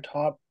longer a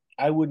top.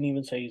 I wouldn't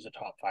even say he's a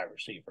top 5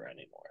 receiver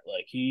anymore.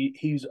 Like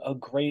he's a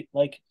great,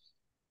 like.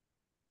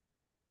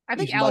 I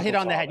think Al hit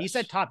on the head. He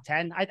said top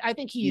 10. I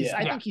think he's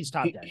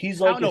top 10.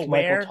 He's like if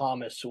Michael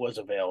Thomas was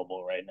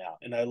available right now.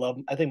 And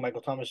I think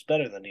Michael Thomas is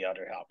better than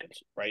DeAndre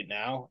Hopkins right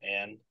now.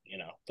 And,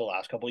 the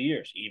last couple of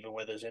years, even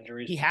with his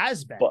injuries. He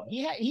has been. But,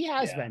 he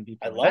has been.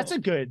 Before. I love that's him.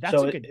 A good, that's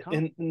so a good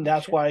and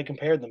that's why I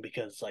compared them,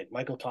 because like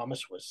Michael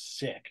Thomas was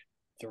sick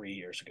 3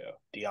 years ago.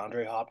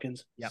 DeAndre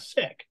Hopkins,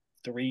 sick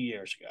 3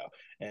 years ago.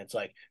 And it's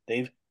like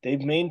they've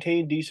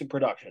maintained decent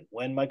production.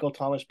 When Michael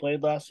Thomas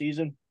played last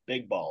season,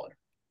 big baller,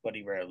 but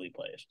he rarely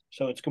plays.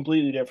 So it's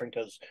completely different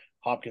because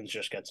Hopkins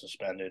just gets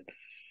suspended.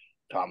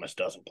 Thomas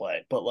doesn't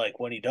play. But like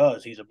when he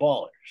does, he's a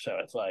baller. So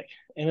it's like,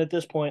 and at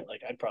this point,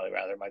 like I'd probably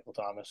rather Michael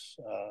Thomas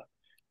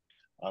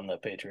on the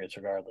Patriots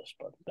regardless,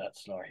 but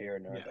that's not here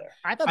nor there.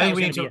 I thought that was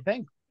going to be a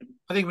thing.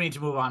 I think we need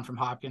to move on from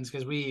Hopkins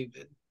because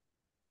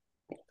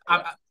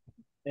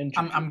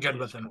I'm good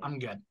with him. I'm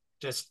good.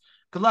 Just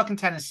good luck in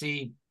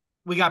Tennessee.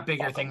 We got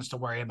bigger things to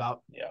worry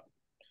about. Yeah.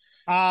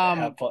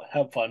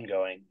 Have fun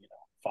going,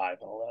 5-11.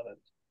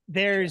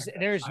 There's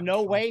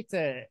no way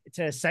to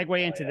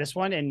segue into this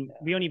one, and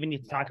we don't even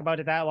need to talk about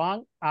it that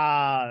long.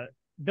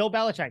 Bill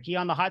Belichick, he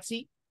on the hot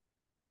seat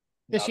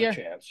this year?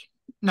 Chance.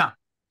 No.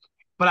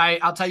 But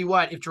I'll tell you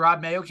what, if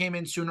Gerard Mayo came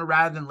in sooner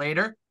rather than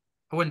later,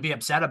 I wouldn't be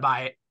upset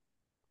about it.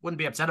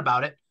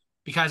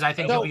 Because I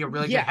think he'll be a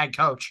really good head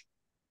coach.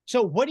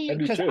 So what do you,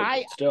 because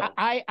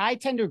I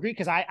tend to agree,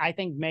 because I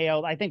think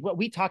Mayo, I think what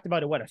we talked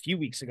about it, a few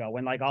weeks ago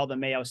when like all the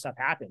Mayo stuff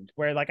happened,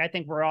 where like I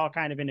think we're all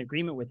kind of in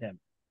agreement with him.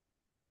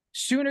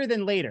 Sooner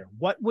than later,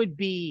 what would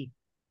be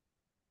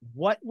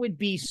what would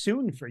be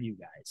soon for you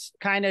guys?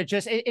 Kind of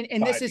just,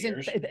 and this 5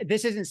 years.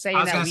 isn't saying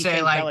I was that gonna we say,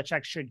 think like,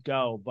 Belichick should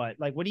go, but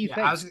like, what do you Yeah,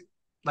 think? I was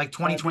like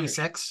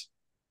 2026.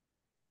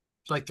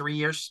 So like 3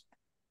 years.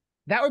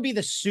 That would be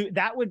the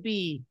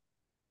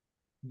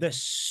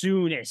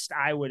soonest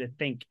I would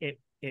think it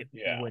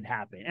Yeah. would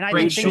happen. And I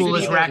Break think things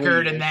would Shula's be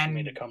record, and for then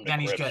me to come to then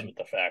he's grips good. with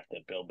the fact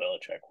that Bill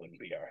Belichick wouldn't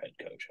be our head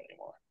coach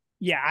anymore.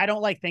 Yeah, I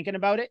don't like thinking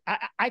about it.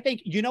 I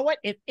think, you know what?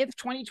 If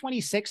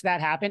 2026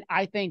 that happened,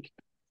 I think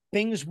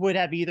things would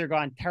have either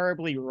gone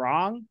terribly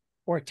wrong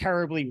or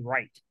terribly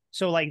right.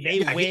 So like they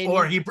win,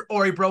 or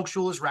he broke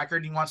Shula's record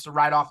and he wants to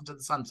ride off into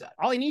the sunset.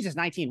 all he needs is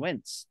 19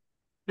 wins.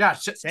 Yeah,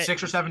 6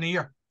 or 7 a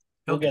year.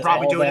 He'll He'll get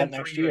probably all do it that in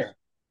next 3 years. year.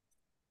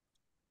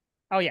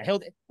 Oh yeah, he'll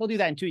do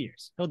that in 2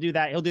 years. He'll do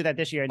that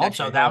this year. Next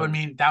Also, year. that would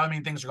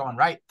mean things are going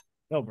right.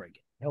 He'll break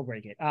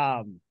it.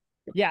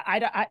 Yeah,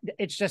 I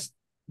it's just,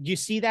 you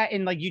see that,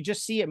 and like you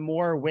just see it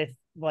more with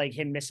like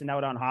him missing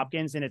out on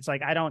Hopkins, and it's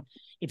like,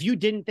 if you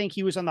didn't think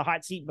he was on the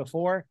hot seat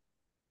before,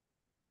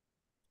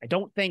 I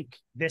don't think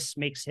this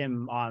makes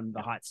him on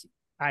the hot seat.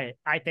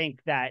 I think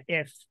that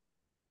if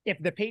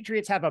the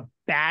Patriots have a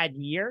bad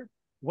year,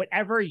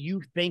 whatever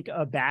you think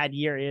a bad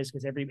year is,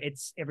 because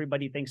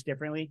everybody thinks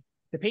differently.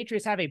 The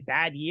Patriots have a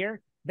bad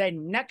year,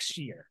 then next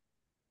year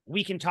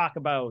we can talk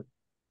about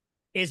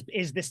is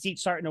the seat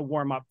starting to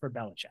warm up for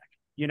Belichick?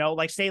 You know,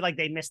 like say like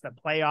they miss the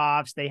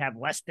playoffs, they have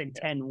less than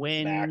 10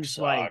 wins,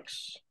 like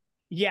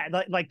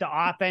like the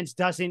offense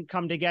doesn't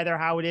come together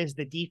how it is,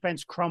 the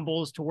defense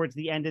crumbles towards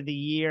the end of the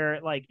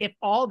year. Like if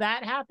all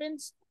that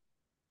happens,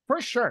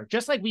 for sure,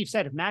 just like we've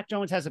said, if Mac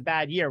Jones has a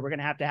bad year, we're going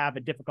to have a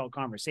difficult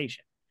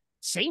conversation.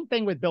 Same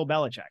thing with Bill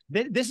Belichick.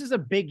 This is a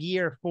big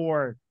year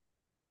for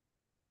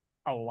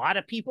a lot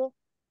of people,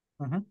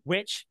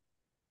 which,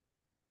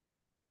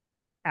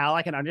 Al,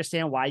 I can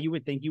understand why you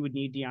would think you would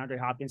need DeAndre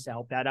Hopkins to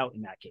help that out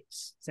in that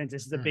case, since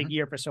this is a big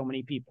year for so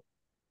many people.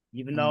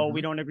 Even though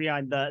we don't agree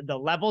on the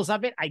levels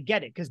of it, I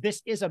get it, because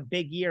this is a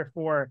big year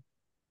for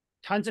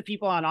tons of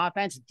people on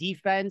offense,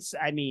 defense.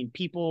 I mean,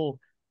 people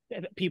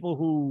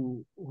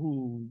who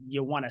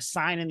you want to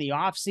sign in the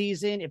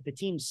offseason. If the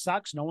team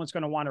sucks, no one's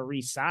going to want to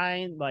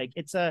re-sign. Like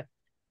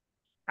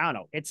I don't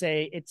know. It's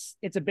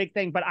a big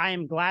thing, but I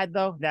am glad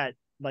though that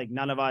like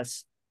none of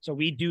us. So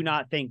we do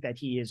not think that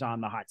he is on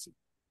the hot seat.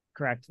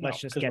 Correct. No, let's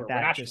just we're get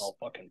that. rational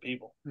fucking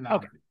people. No,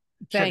 okay.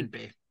 Shouldn't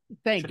be.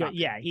 Thank you.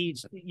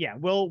 Yeah,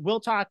 we'll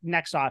talk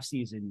next off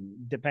season,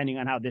 depending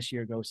on how this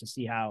year goes, to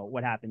see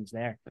what happens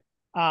there.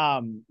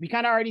 We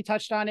kind of already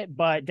touched on it,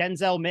 but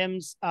Denzel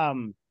Mims,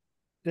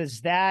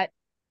 does that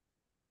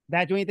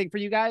do anything for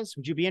you guys?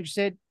 Would you be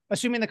interested?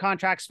 Assuming the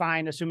contract's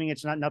fine, assuming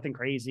it's nothing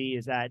crazy,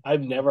 is that?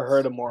 I've never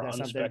heard a more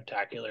something?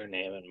 unspectacular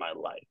name in my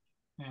life.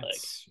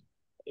 Like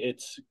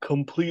it's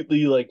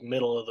completely like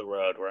middle of the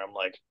road where I'm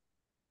like,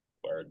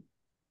 word.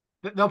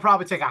 They'll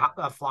probably take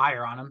a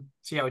flyer on him,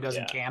 see how he does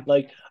in camp.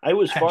 Like I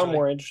was far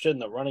more interested in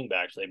the running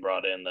backs they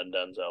brought in than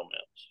Denzel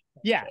Mims.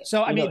 Yeah,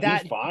 so I mean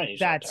he's fine. He's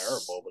not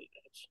terrible, but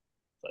it's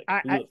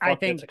like who the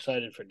fuck gets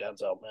excited for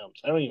Denzel Mims?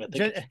 I don't even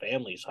think his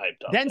family's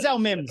hyped up. Denzel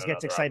Mims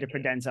gets excited for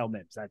Denzel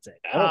Mims. That's it.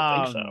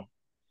 I don't think so.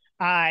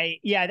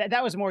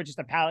 That was more just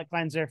a palate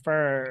cleanser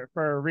for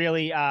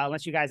really,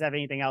 unless you guys have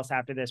anything else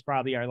after this,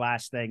 probably our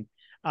last thing.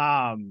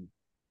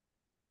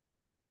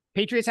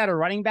 Patriots had a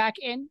running back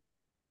in,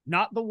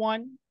 not the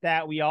one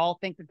that we all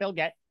think that they'll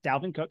get,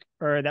 Dalvin Cook,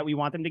 or that we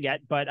want them to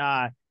get, but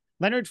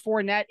Leonard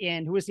Fournette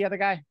and who was the other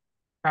guy?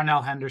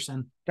 Darnell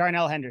Henderson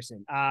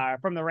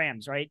from the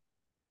Rams, right?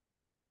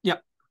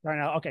 Yep.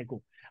 Darnell. Okay,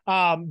 cool.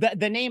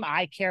 The name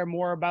I care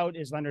more about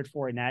is Leonard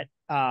Fournette.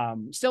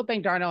 Still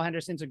think Darnell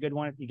Henderson's a good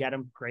one if you get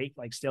him. Great,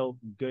 like still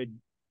good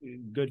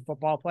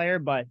football player.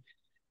 But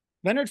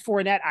Leonard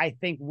Fournette, I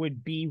think,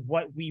 would be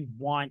what we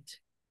want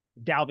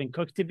Dalvin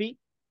Cook to be.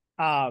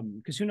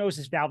 Because who knows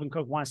if Dalvin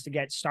Cook wants to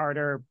get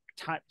starter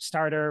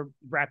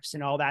reps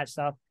and all that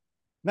stuff.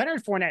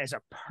 Leonard Fournette is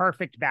a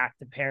perfect back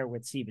to pair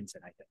with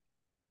Stevenson, I think.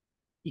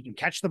 He can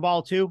catch the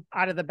ball too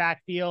out of the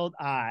backfield.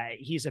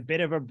 He's a bit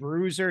of a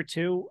bruiser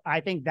too. I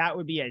think that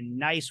would be a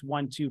nice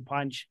 1-2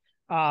 punch.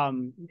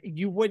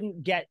 You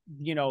wouldn't get,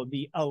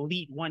 the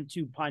elite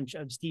 1-2 punch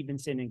of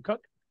Stevenson and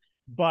Cook,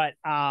 but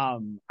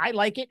I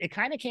like it. It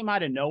kind of came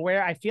out of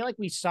nowhere. I feel like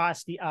we saw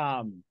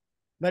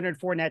Leonard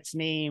Fournette's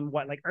name,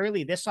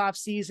 early this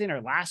offseason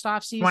or last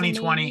offseason?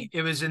 2020. Maybe?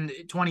 It was in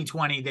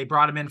 2020. They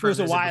brought him in for a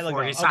visit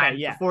before he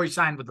signed. Okay, before he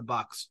signed with the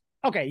Bucs.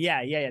 Okay,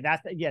 yeah.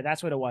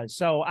 That's what it was.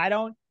 So I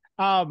don't.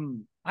 How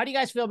do you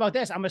guys feel about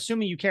this? I'm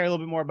assuming you care a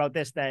little bit more about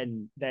this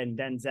than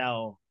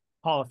Denzel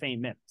Hall of Fame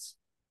Mims.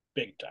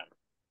 Big time.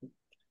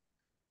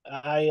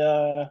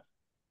 I'm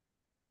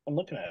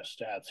looking at his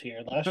stats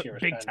here. Last year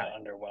was kind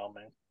of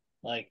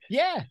underwhelming.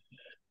 Yeah.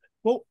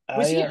 Well,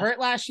 was he hurt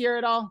last year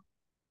at all?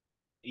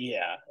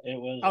 Yeah, it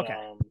was.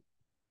 Okay.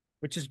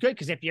 Which is good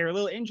because if you're a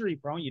little injury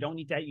prone, you don't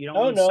need that. You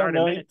don't need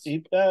starter minutes.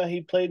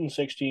 He played in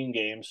 16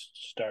 games,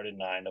 started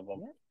 9 of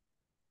them.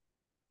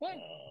 Yeah.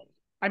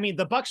 I mean,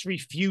 the Bucs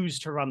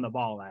refused to run the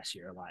ball last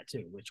year a lot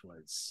too, which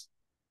was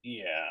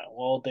Yeah,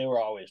 well, they were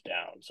always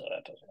down, so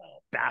that doesn't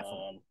help.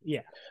 Baffling.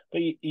 Yeah.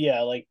 But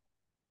yeah, like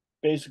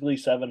basically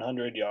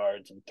 700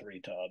 yards and 3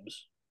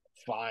 tubs.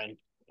 Fine.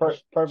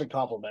 Perfect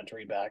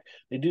complimentary back.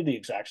 They do the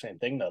exact same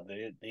thing, though.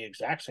 The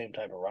exact same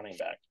type of running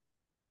back.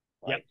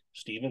 Like Yep.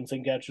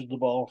 Stevenson catches the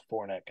ball,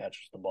 Fournette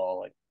catches the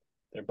ball. Like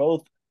they're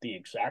both the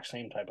exact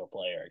same type of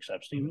player,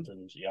 except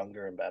Stevenson's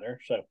younger and better.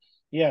 So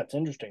yeah, it's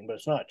interesting, but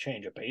it's not a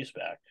change of pace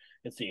back.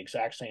 It's the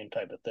exact same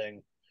type of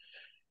thing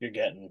you're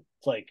getting.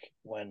 It's like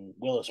when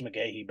Willis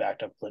McGahee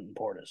backed up Clinton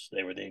Portis.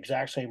 They were the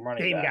exact same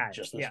running Same back, guys,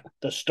 just yeah.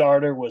 the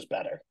starter was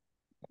better.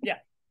 Yeah.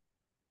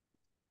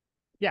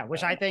 Yeah,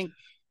 which I think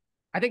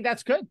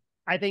that's good.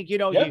 I think, you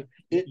know, Yeah,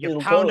 you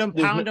it'll pound go. them,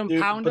 pound them,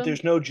 But them.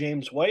 there's no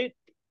James White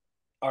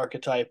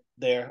archetype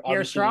there. Pierre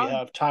Obviously, Strong? we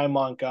have Ty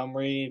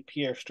Montgomery,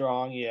 Pierre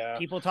Strong. Yeah,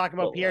 People talk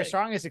about but, Pierre like,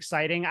 Strong is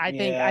exciting. I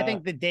yeah,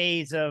 think the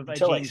days of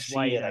until I James see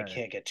White it, I are,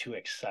 can't get too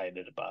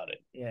excited about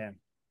it. yeah,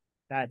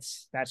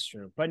 that's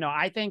true. But no,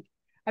 I think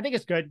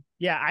it's good.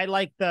 Yeah, I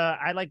like the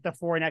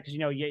Fournette because, you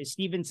know,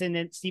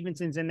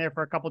 Stevenson's in there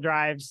for a couple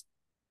drives.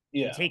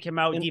 You Yeah, take him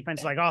out, and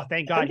defense like, oh,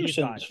 thank God he's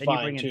gone. Henderson's Then you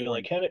fine bring in too.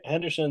 Like Fournette.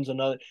 Henderson's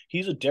another.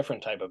 He's a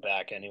different type of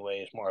back anyway.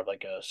 He's more of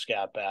like a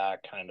scat back,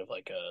 kind of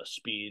like a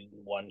speed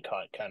one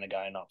cut kind of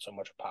guy, not so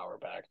much a power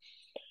back.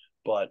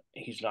 But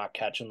he's not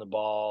catching the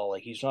ball.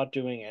 Like he's not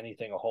doing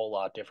anything a whole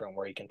lot different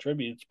where he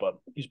contributes. But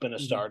he's been a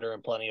starter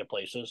in plenty of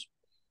places.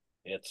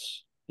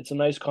 It's a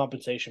nice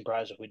compensation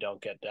prize if we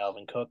don't get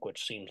Dalvin Cook,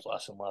 which seems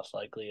less and less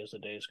likely as the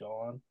days go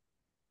on.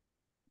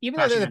 Even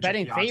I'm though they're actually the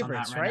gonna check betting the odds on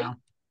favorites, that right right? now.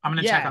 I'm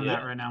gonna check on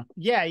that right now.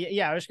 Yeah.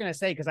 I was gonna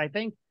say because I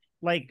think,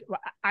 like,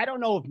 I don't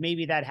know if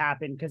maybe that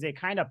happened because it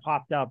kind of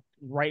popped up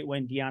right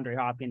when DeAndre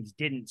Hopkins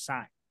didn't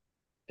sign.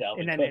 Dalvin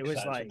And then Cook it was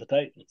signs like with the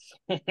Titans.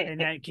 and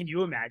then can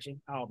you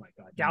imagine? Oh my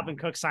God. Dalvin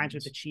Cook signs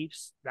with the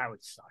Chiefs. That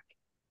would suck.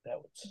 That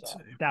would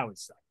suck. That would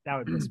suck. That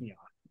would piss me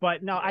off.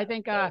 But no, I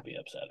think that would be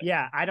upsetting.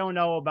 yeah, I don't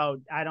know about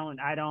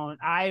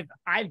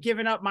I've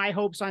given up my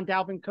hopes on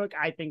Dalvin Cook.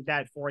 I think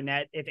that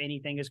Fournette, if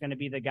anything, is going to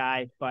be the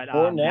guy. But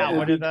Fournette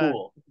would be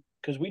cool.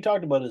 Because we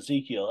talked about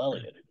Ezekiel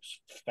Elliott, who's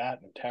fat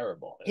and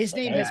terrible. His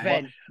name has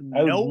been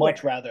I would nowhere.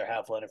 much rather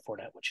have Leonard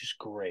Fournette, which is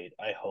great.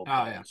 I hope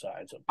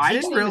signs him. I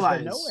didn't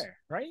realize nowhere,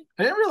 right?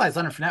 I didn't realize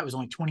Leonard Fournette was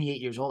only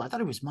 28 years old. I thought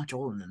he was much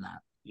older than that.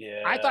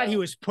 Yeah, I thought he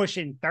was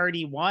pushing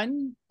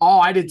 31. Oh,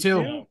 I did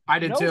too. Yeah. I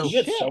did too. He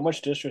gets so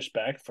much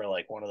disrespect for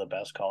like one of the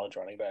best college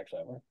running backs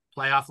ever.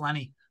 Playoff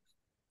Lenny.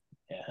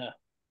 Yeah.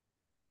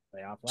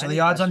 So the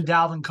odds on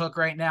Dalvin Cook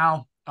right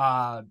now,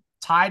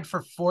 tied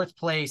for fourth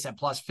place at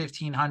plus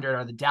 1,500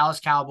 are the Dallas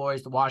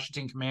Cowboys, the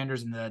Washington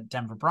Commanders, and the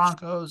Denver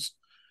Broncos.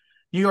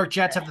 New York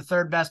Jets have the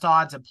third best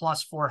odds at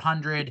plus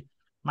 400.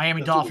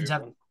 Miami Dolphins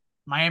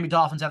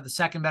have the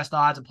second best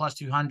odds at plus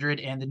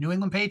 200, and the New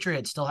England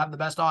Patriots still have the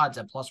best odds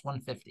at plus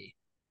 150.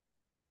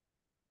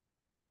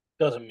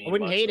 Doesn't mean I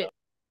wouldn't hate it.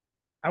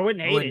 I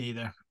wouldn't hate it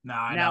either. No,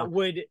 I now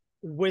know.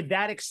 would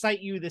that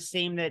excite you the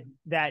same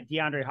that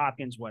DeAndre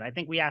Hopkins would? I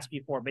think we asked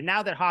before, but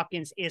now that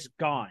Hopkins is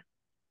gone,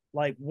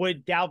 like,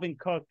 would Dalvin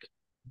Cook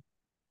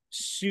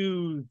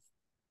soothe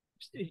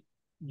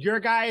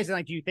your guys? And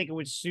like, do you think it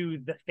would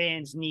soothe the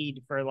fans'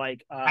 need for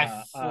like?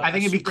 I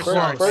think it'd be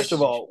close. First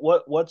of all,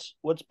 what's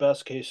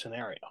best case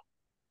scenario?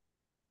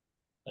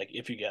 Like,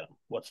 if you get him,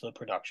 what's the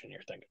production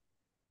you're thinking?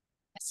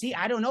 See,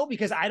 I don't know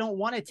because I don't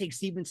want to take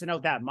Stevenson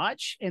out that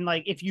much. And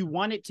like, if you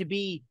want it to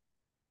be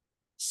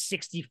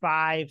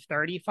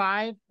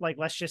 65-35, like,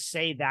 let's just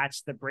say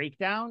that's the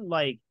breakdown.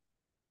 Like,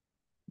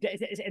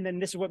 and then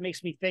this is what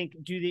makes me think: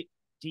 do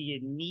you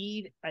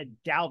need a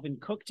Dalvin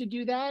Cook to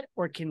do that,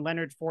 or can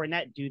Leonard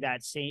Fournette do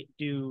that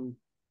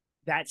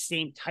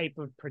same type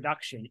of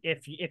production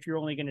if you're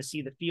only going to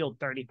see the field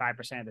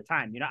 35% of the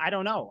time? You know, I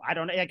don't know.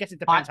 I guess it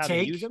depends how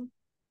they use them.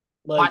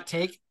 Like, hot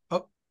take.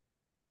 Oh,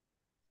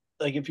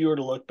 like if you were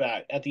to look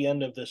back at the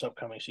end of this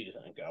upcoming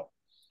season and go,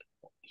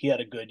 he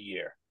had a good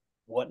year.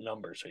 What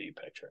numbers are you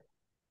picturing?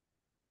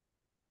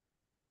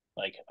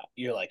 Like,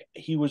 you're like,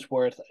 he was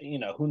worth, you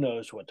know, who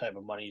knows what type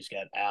of money he's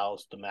got.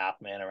 Al's the math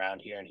man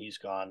around here, and he's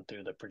gone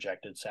through the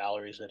projected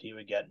salaries that he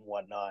would get and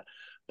whatnot.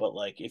 But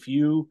like, if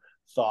you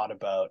thought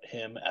about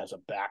him as a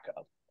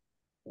backup,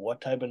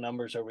 what type of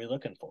numbers are we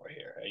looking for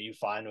here? Are you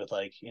fine with,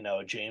 like, you know,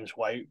 a James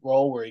White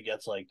role where he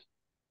gets like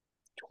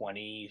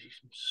 20,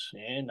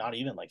 not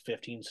even like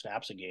 15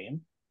 snaps a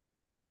game?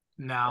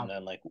 No. And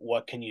then, like,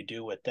 what can you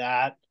do with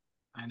that?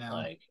 I know.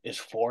 Like, is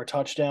 4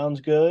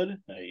 touchdowns good?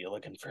 Are you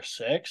looking for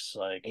 6?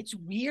 Like, it's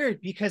weird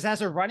because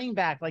as a running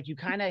back, like, you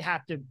kind of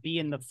have to be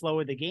in the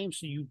flow of the game,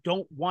 so you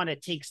don't want to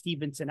take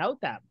Stevenson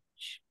out that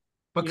much.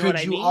 But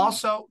could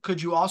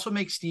you also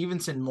make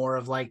Stevenson more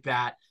of like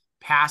that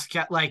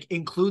like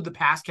include the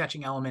pass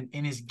catching element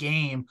in his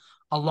game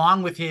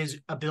along with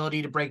his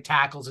ability to break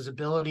tackles, his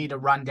ability to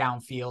run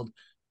downfield?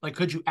 Like,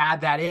 could you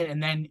add that in?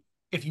 And then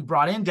if you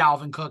brought in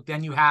Dalvin Cook,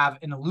 then you have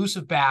an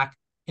elusive back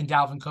in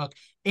Dalvin Cook,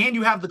 and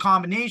you have the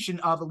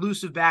combination of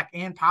elusive back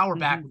and power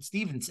back with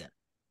Stevenson.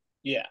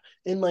 Yeah,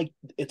 and like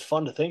it's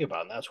fun to think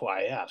about, and that's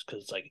why I asked,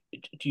 because it's like,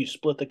 do you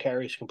split the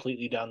carries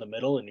completely down the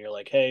middle, and you're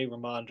like, hey,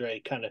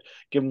 Ramondre, kind of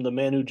give him the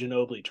Manu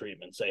Ginobili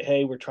treatment, say,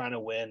 hey, we're trying to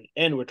win,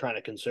 and we're trying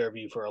to conserve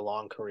you for a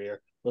long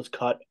career. Let's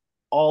cut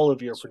all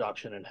of your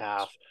production in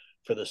half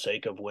for the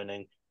sake of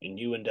winning, and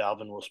you and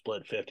Dalvin will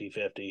split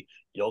 50-50.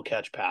 You'll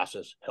catch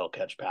passes, he'll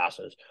catch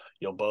passes.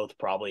 You'll both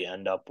probably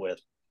end up with,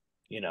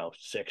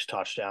 6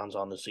 touchdowns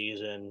on the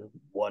season,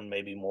 one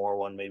maybe more,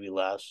 one maybe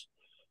less.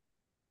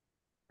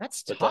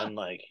 That's But tough.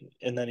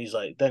 then he's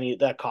like,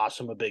 that costs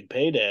him a big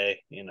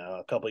payday,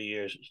 a couple of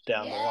years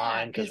down the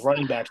line, because 'cause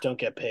running backs don't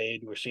get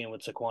paid. We're seeing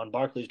what Saquon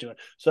Barkley's doing.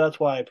 So that's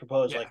why I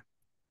propose, like,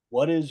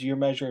 what is your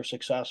measure of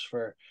success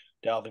for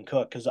Dalvin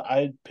Cook? Because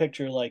I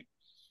picture like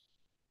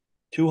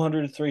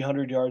 200 to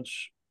 300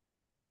 yards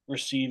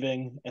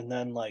receiving, and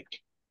then like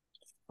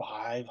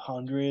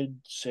 500,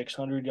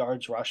 600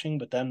 yards rushing.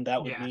 But then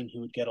that would mean he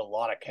would get a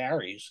lot of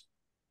carries.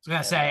 I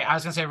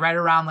was gonna say right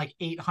around like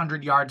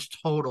 800 yards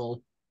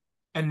total.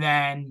 And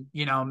then,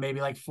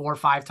 maybe like 4 or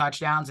 5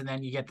 touchdowns, and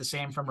then you get the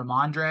same from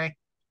Ramondre.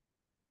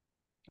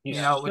 Which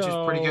is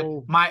pretty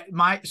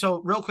good.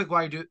 So real quick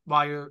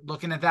while you're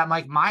looking at that,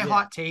 Mike, my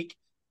hot take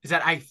is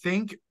that I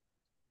think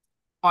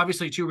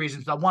obviously 2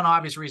 reasons. The one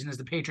obvious reason is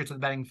the Patriots are the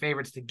betting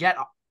favorites to get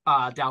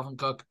Dalvin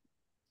Cook.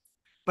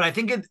 But I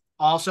think it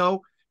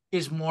also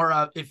is more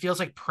of, it feels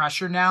like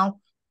pressure now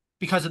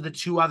because of the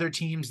 2 other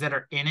teams that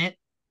are in it,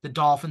 the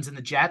Dolphins and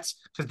the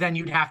Jets, because then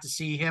you'd have to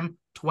see him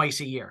twice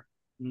a year.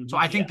 So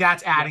I think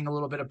that's adding a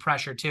little bit of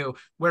pressure too.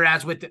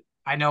 Whereas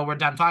I know we're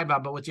done talking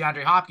about, but with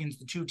DeAndre Hopkins,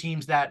 the 2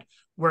 teams that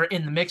were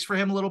in the mix for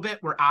him a little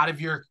bit were out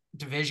of your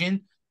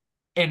division.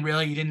 And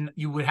really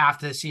you would have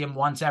to see him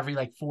once every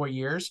like 4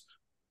 years.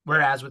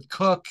 Whereas with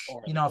Cook,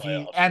 if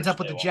he ends up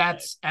with the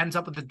Jets, ends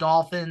up with the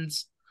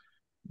Dolphins,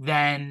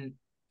 then,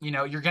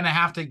 you're going to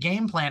have to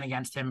game plan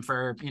against him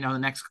for, the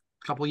next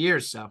couple of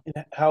years. So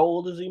how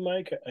old is he,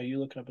 Mike? Are you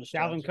looking up his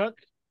stats?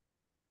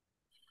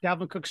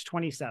 Dalvin Cook's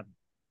 27.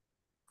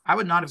 I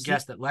would not have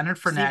guessed that Leonard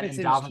Fournette and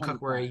Dalvin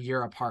Cook were a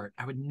year apart.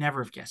 I would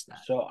never have guessed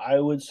that. So I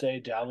would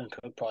say Dalvin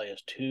Cook probably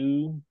has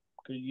 2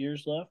 good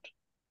years left.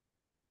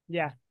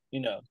 Yeah.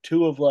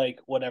 2 of like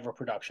whatever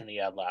production he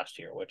had last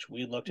year, which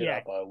we looked it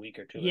up a week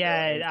or 2 ago.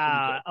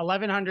 Yeah,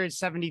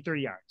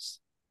 1,173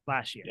 yards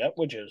last year. Yep,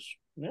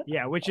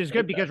 which is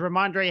good because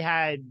Ramondre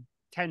had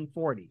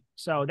 1,040.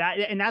 So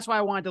that's why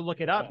I wanted to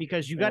look it up,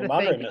 because you got to think.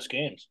 Ramondre missed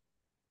games.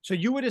 So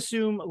you would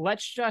assume,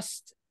 let's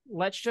just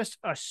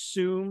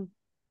assume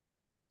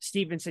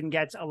Stevenson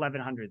gets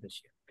 1,100 this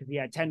year because he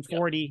had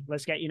 1,040. Yep.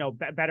 Let's get,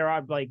 better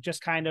off, like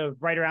just kind of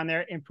right around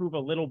there, improve a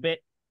little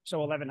bit. So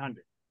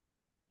 1,100.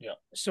 Yeah.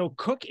 So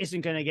Cook isn't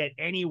going to get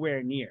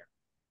anywhere near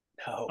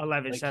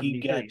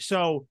 1,173. Like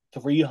so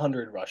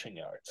 300 rushing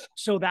yards.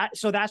 So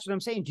that's what I'm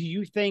saying. Do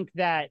you think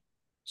that?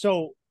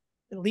 So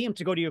Liam,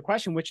 to go to your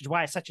question, which is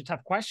why it's such a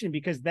tough question,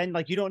 because then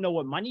like you don't know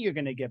what money you're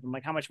going to give him,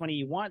 like how much money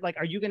you want. Like,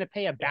 are you going to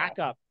pay a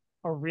backup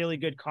a really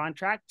good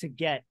contract to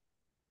get?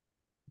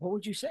 What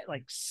would you say,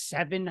 like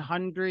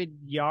 700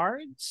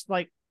 yards?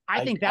 Like,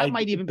 I think that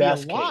might even be a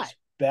lot.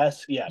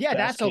 That's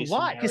a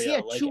lot, because he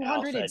had like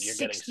 264. You're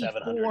getting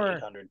 700,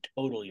 800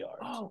 total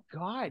yards. Oh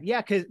God,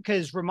 yeah,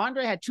 because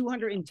Ramondre had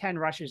 210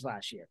 rushes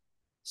last year.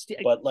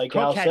 But like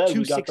Al said,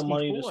 we got the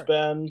money to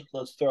spend.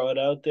 Let's throw it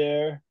out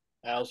there.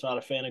 Al's not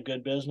a fan of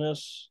good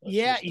business.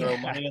 Let's throw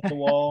money at the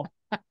wall.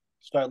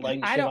 Start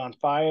lighting shit on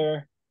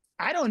fire.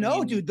 I don't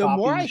know, dude. The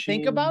more I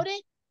think about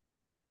it,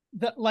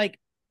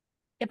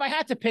 if I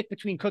had to pick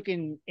between Cook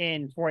and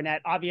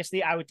Fournette,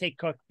 obviously I would take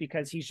Cook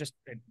because he's just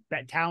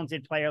that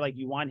talented player. Like,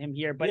 you want him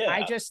here, but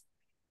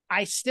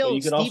I still,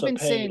 you could Stevenson,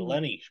 also pay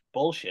Lenny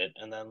bullshit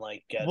and then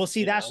like get. Well,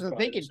 see, that's what I'm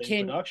thinking.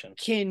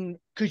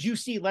 Could you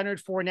see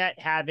Leonard Fournette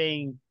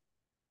having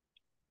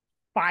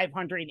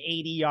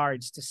 580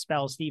 yards to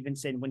spell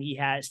Stevenson when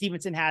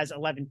Stevenson has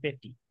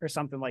 1150 or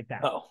something like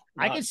that? Oh,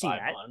 I could see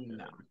that.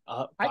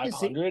 No.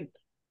 500.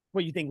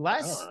 What, you think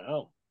less? I don't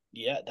know.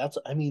 Yeah,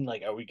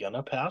 are we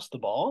gonna pass the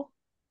ball?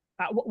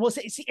 Well,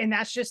 see, and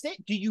that's just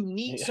it. Do you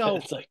need? So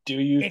it's like, do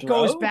you? It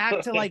goes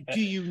back to like, do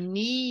you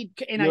need?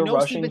 And You're I know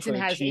Stevenson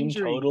has team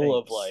injury total things.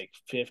 of like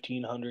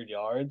 1,500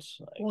 yards.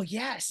 Like, well,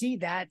 yeah. See,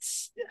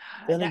 that's.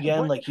 Then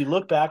again, like you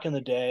look back in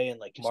the day, and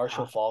like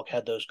Marshall Faulk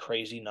had those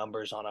crazy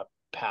numbers on a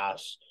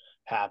pass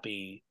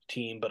happy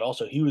team, but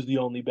also he was the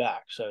only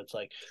back. So it's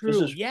like this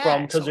is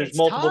because there's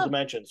multiple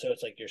dimensions. So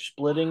it's like you're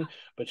splitting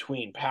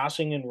between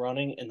passing and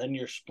running, and then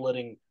you're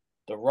splitting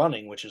the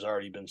running, which has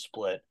already been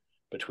split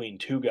between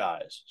 2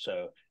 guys.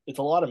 So it's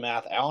a lot of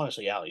math.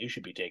 Honestly, Al, you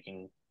should be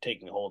taking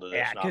hold of this.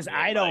 Yeah, because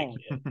I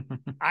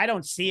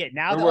don't see it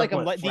now. That like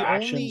I'm the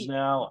only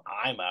now,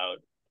 I'm out.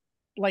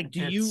 Like,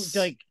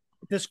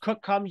 does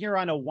Cook come here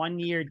on a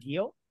 1-year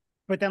deal?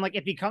 But then, like,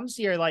 if he comes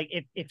here, like,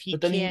 if he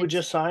But then he would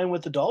just sign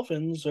with the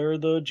Dolphins or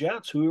the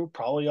Jets, who are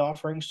probably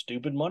offering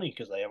stupid money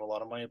because they have a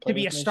lot of money to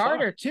be a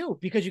starter too.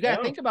 Because you got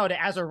to think about it,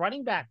 as a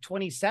running back,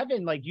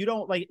 27. Like, you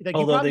don't like.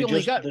 Although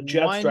the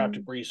Jets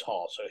drafted Breece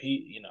Hall, so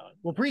he,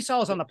 Well, Breece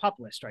Hall is on the PUP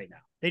list right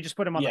now. They just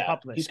put him on the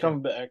PUP list. He's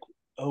coming back.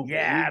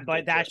 Yeah, but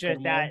They that's just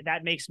put just him on?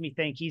 that makes me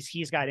think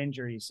he's got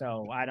injuries.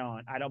 So I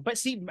don't. But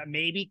see,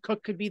 maybe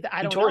Cook could be the. I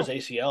He don't tore know.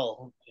 his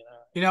ACL.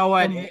 You know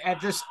what? Um,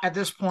 At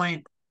this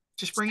point,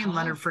 just bring in tough.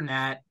 Leonard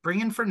Fournette.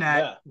 Bring in Fournette.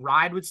 Yeah.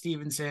 Ride with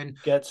Stevenson.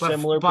 Get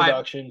similar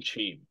production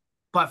cheap.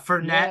 But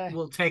Fournette Yeah.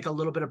 will take a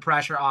little bit of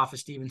pressure off of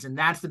Stevenson.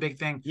 That's the big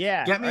thing.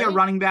 Yeah, Get me a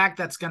running back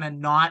that's gonna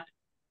not.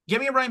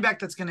 Get me a running back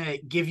that's gonna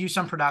give you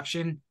some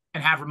production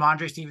and have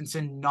Ramondre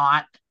Stevenson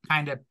not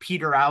kind of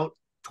peter out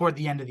toward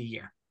the end of the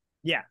year.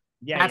 Yeah.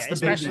 That's the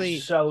big especially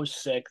so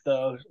sick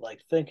though. Like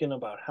thinking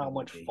about how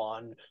much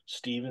fun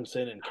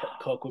Stevenson and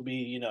Cook would be.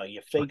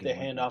 You fake the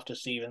handoff to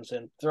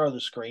Stevenson, throw the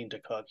screen to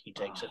Cook, he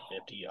takes it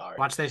 50 yards.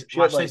 Watch they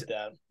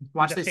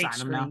fake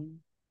sign him now.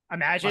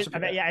 Imagine,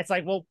 yeah, it's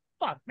like, well,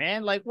 fuck,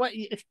 man, like what?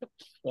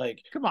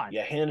 Like, come on,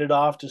 you hand it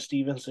off to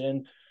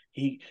Stevenson.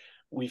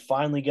 We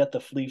finally get the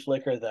flea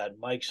flicker that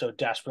Mike so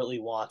desperately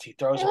wants. He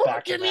throws it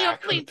back to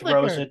Mac, who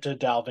throws it to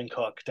Dalvin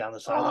Cook down the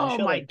sideline.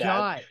 Oh my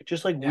God. That.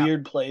 Just like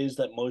weird plays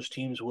that most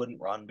teams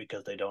wouldn't run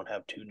because they don't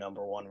have 2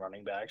 number 1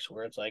 running backs,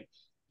 where it's like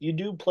you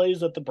do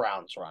plays that the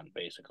Browns run,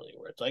 basically,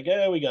 where it's like,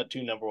 we got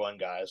 2 number 1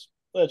 guys.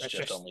 Let's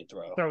just only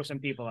throw some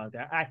people out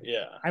there.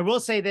 Yeah. I will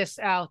say this,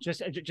 Al,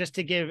 just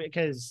to give,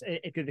 because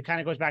it kind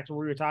of goes back to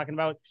what we were talking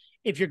about.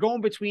 If you're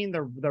going between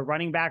the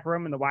running back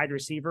room and the wide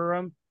receiver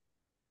room,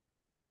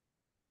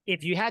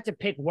 if you had to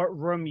pick what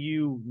room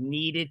you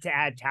needed to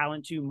add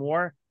talent to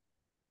more,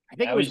 I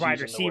think it was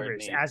wide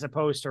receivers as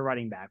opposed to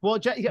running back. Well,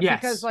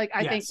 because like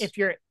I think if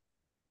you're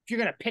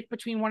going to pick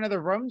between one of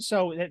the rooms,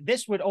 so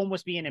this would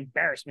almost be an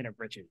embarrassment of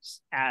riches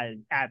at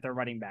the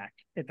running back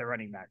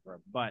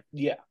room. But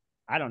yeah,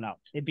 I don't know.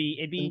 It'd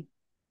be.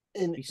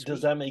 And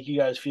does that make you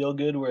guys feel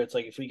good? Where it's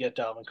like if we get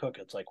Dalvin Cook,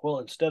 it's like, well,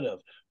 instead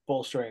of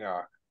bolstering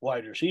our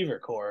wide receiver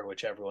core,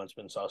 which everyone's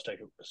been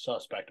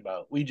suspect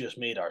about, we just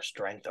made our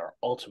strength our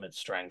ultimate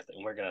strength,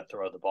 and we're going to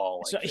throw the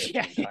ball like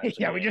 15 times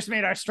we just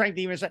made our strength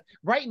even.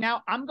 Right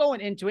now, I'm going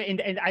into it,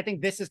 and I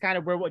think this is kind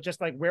of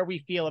where we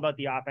feel about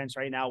the offense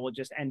right now. We'll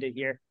just end it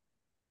here.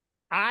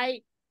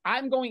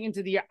 I'm going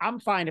into I'm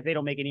fine if they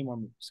don't make any more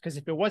moves, because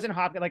if it wasn't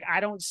Hopkins, like I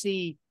don't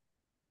see.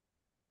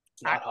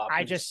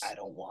 Hopkins, I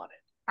don't want it.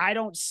 I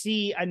don't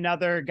see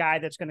another guy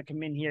that's going to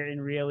come in here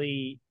and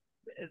really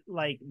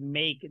like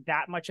make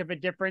that much of a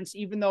difference,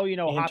 even though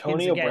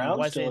Hopkins again Brown's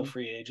wasn't still a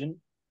free agent.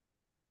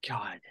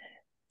 God,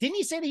 didn't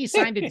he say that he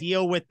signed a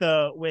deal with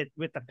the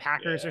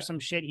Packers or some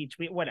shit? He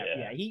tweeted whatever.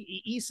 Yeah,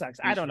 he sucks.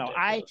 I don't know.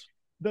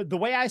 The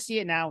way I see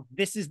it now,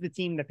 this is the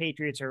team the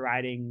Patriots are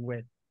riding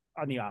with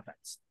on the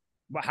offense.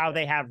 How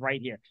they have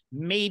right here,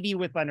 maybe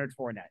with Leonard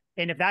Fournette,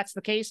 and if that's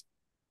the case,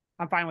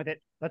 I'm fine with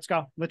it. Let's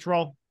go. Let's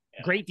roll.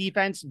 Yeah. Great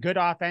defense, good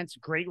offense,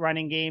 great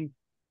running game.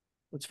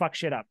 Let's fuck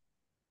shit up.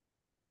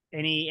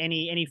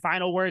 Any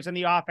final words on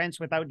the offense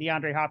without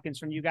DeAndre Hopkins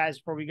from you guys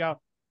before we go?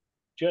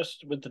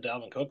 Just with the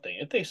Dalvin Cook thing,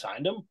 if they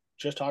signed him,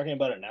 just talking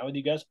about it now with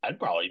you guys, I'd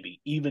probably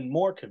be even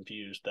more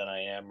confused than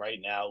I am right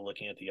now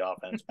looking at the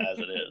offense as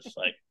it is.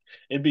 Like,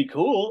 it'd be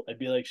cool. I'd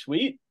be like,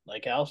 sweet.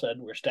 Like Al said,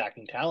 we're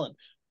stacking talent.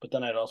 But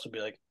then I'd also be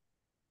like,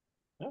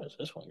 how is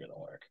this one going to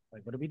work?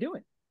 Like, what are we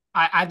doing?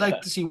 I'd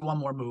like to see one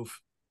more move.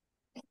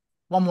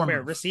 One more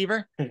move.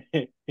 Receiver?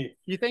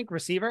 You think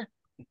receiver?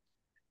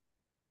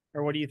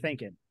 Or what are you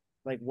thinking?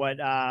 Like what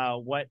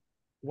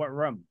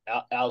room?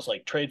 Al's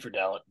like, trade for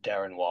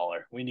Darren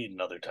Waller. We need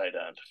another tight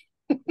end.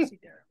 See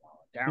Darren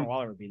Waller. Darren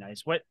Waller would be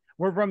nice. What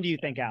room do you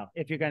think, Al?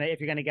 If you're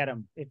gonna get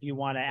him, if you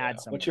want to add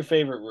something. What's your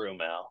favorite room,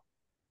 Al?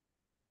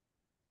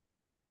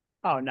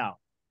 Oh no.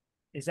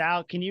 Is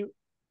Al, Liam,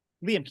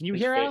 can you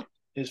hear Al?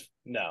 His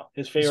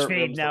favorite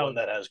room's the one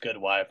that has good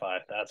Wi-Fi.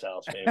 That's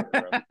Al's favorite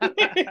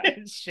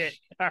room. Shit.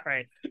 All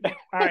right.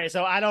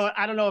 So I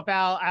don't know if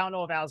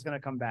Al's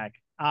gonna come back.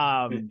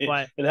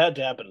 But it had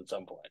to happen at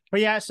some point.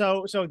 But yeah,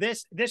 so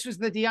this was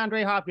the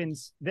DeAndre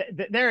Hopkins.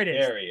 There it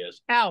is. There he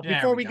is. Al,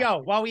 before we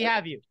go, while we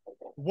have you,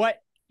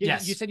 you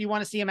said you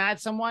want to see him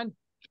add someone?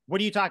 What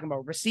are you talking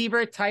about?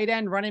 Receiver, tight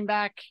end, running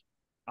back?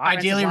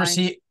 Ideally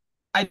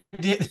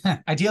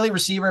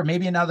receiver,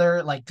 maybe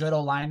another like good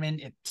old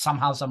lineman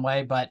somehow, some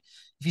way. But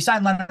if you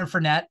sign Leonard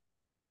Fournette,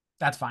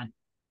 that's fine.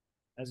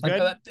 That's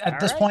good.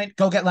 At this point,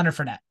 go get Leonard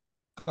Fournette.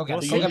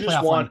 You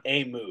just want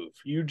a move.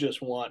 You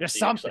just want the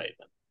excitement.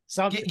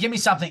 Give me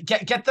something.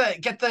 Get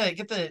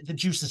the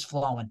juices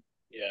flowing.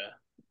 Yeah,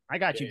 I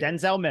got you.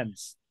 Denzel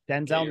Mims.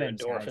 Mims.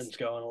 Endorphins guys.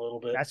 Going a little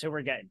bit. That's who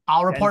we're getting.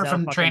 I'll report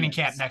from training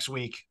camp next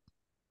week.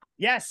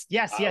 Yes.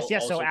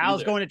 So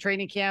Al's going to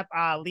training camp.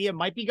 Leah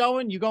might be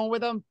going. You going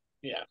with him?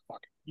 Yeah,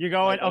 fuck. You're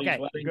going? Okay,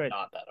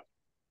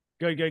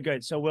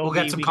 good. So we'll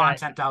get some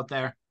content out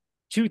there.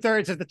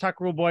 2/3 of the Tuck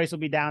Rule boys will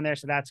be down there,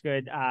 so that's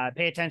good.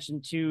 Pay attention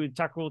to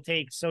Tuck Rule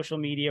Takes social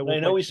media. I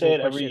know we say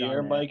it every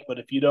year, Mike, but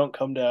if you don't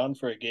come down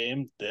for a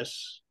game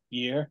this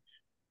year,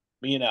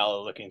 me and Al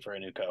are looking for a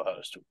new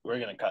co-host. We're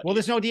going to cut. Well,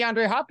 there's no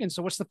DeAndre Hopkins,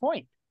 so what's the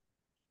point?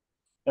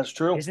 That's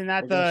true. Isn't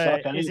that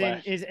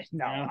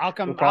no? I'll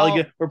come. We're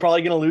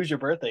probably going to lose your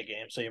birthday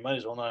game, so you might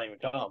as well not even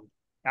come.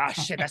 Ah,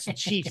 shit, that's the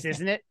Chiefs,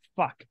 isn't it?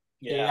 Fuck.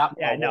 Yeah,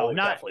 Yeah, no, we'll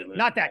not definitely lose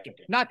not the that Patrick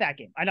game. Not that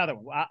game. Another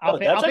one. I'll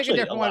pick that's a actually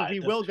different one. lie. We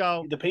will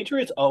go. The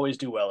Patriots always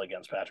do well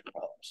against Patrick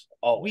Mahomes.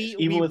 Always.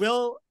 Even with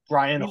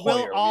Brian we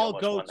Hoyer, will all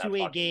almost go won that to a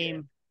fucking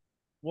game.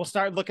 We'll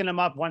start looking them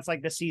up once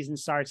like the season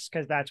starts,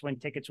 because that's when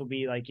tickets will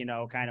be like,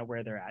 kind of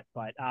where they're at.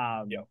 But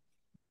Yep.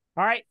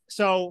 All right.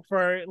 So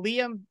for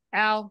Liam,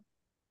 Al,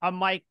 I'm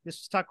Mike. This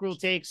is Tuck Rule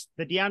Takes.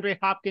 The DeAndre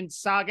Hopkins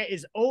saga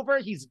is over.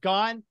 He's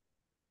gone.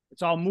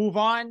 Let's all move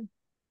on,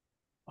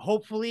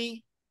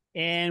 hopefully,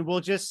 and we'll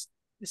just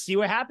see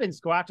what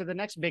happens. Go after the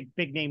next big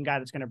name guy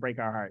that's going to break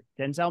our heart,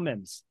 Denzel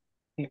Mims.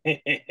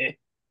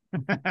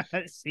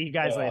 See you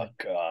guys later.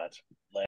 Oh God.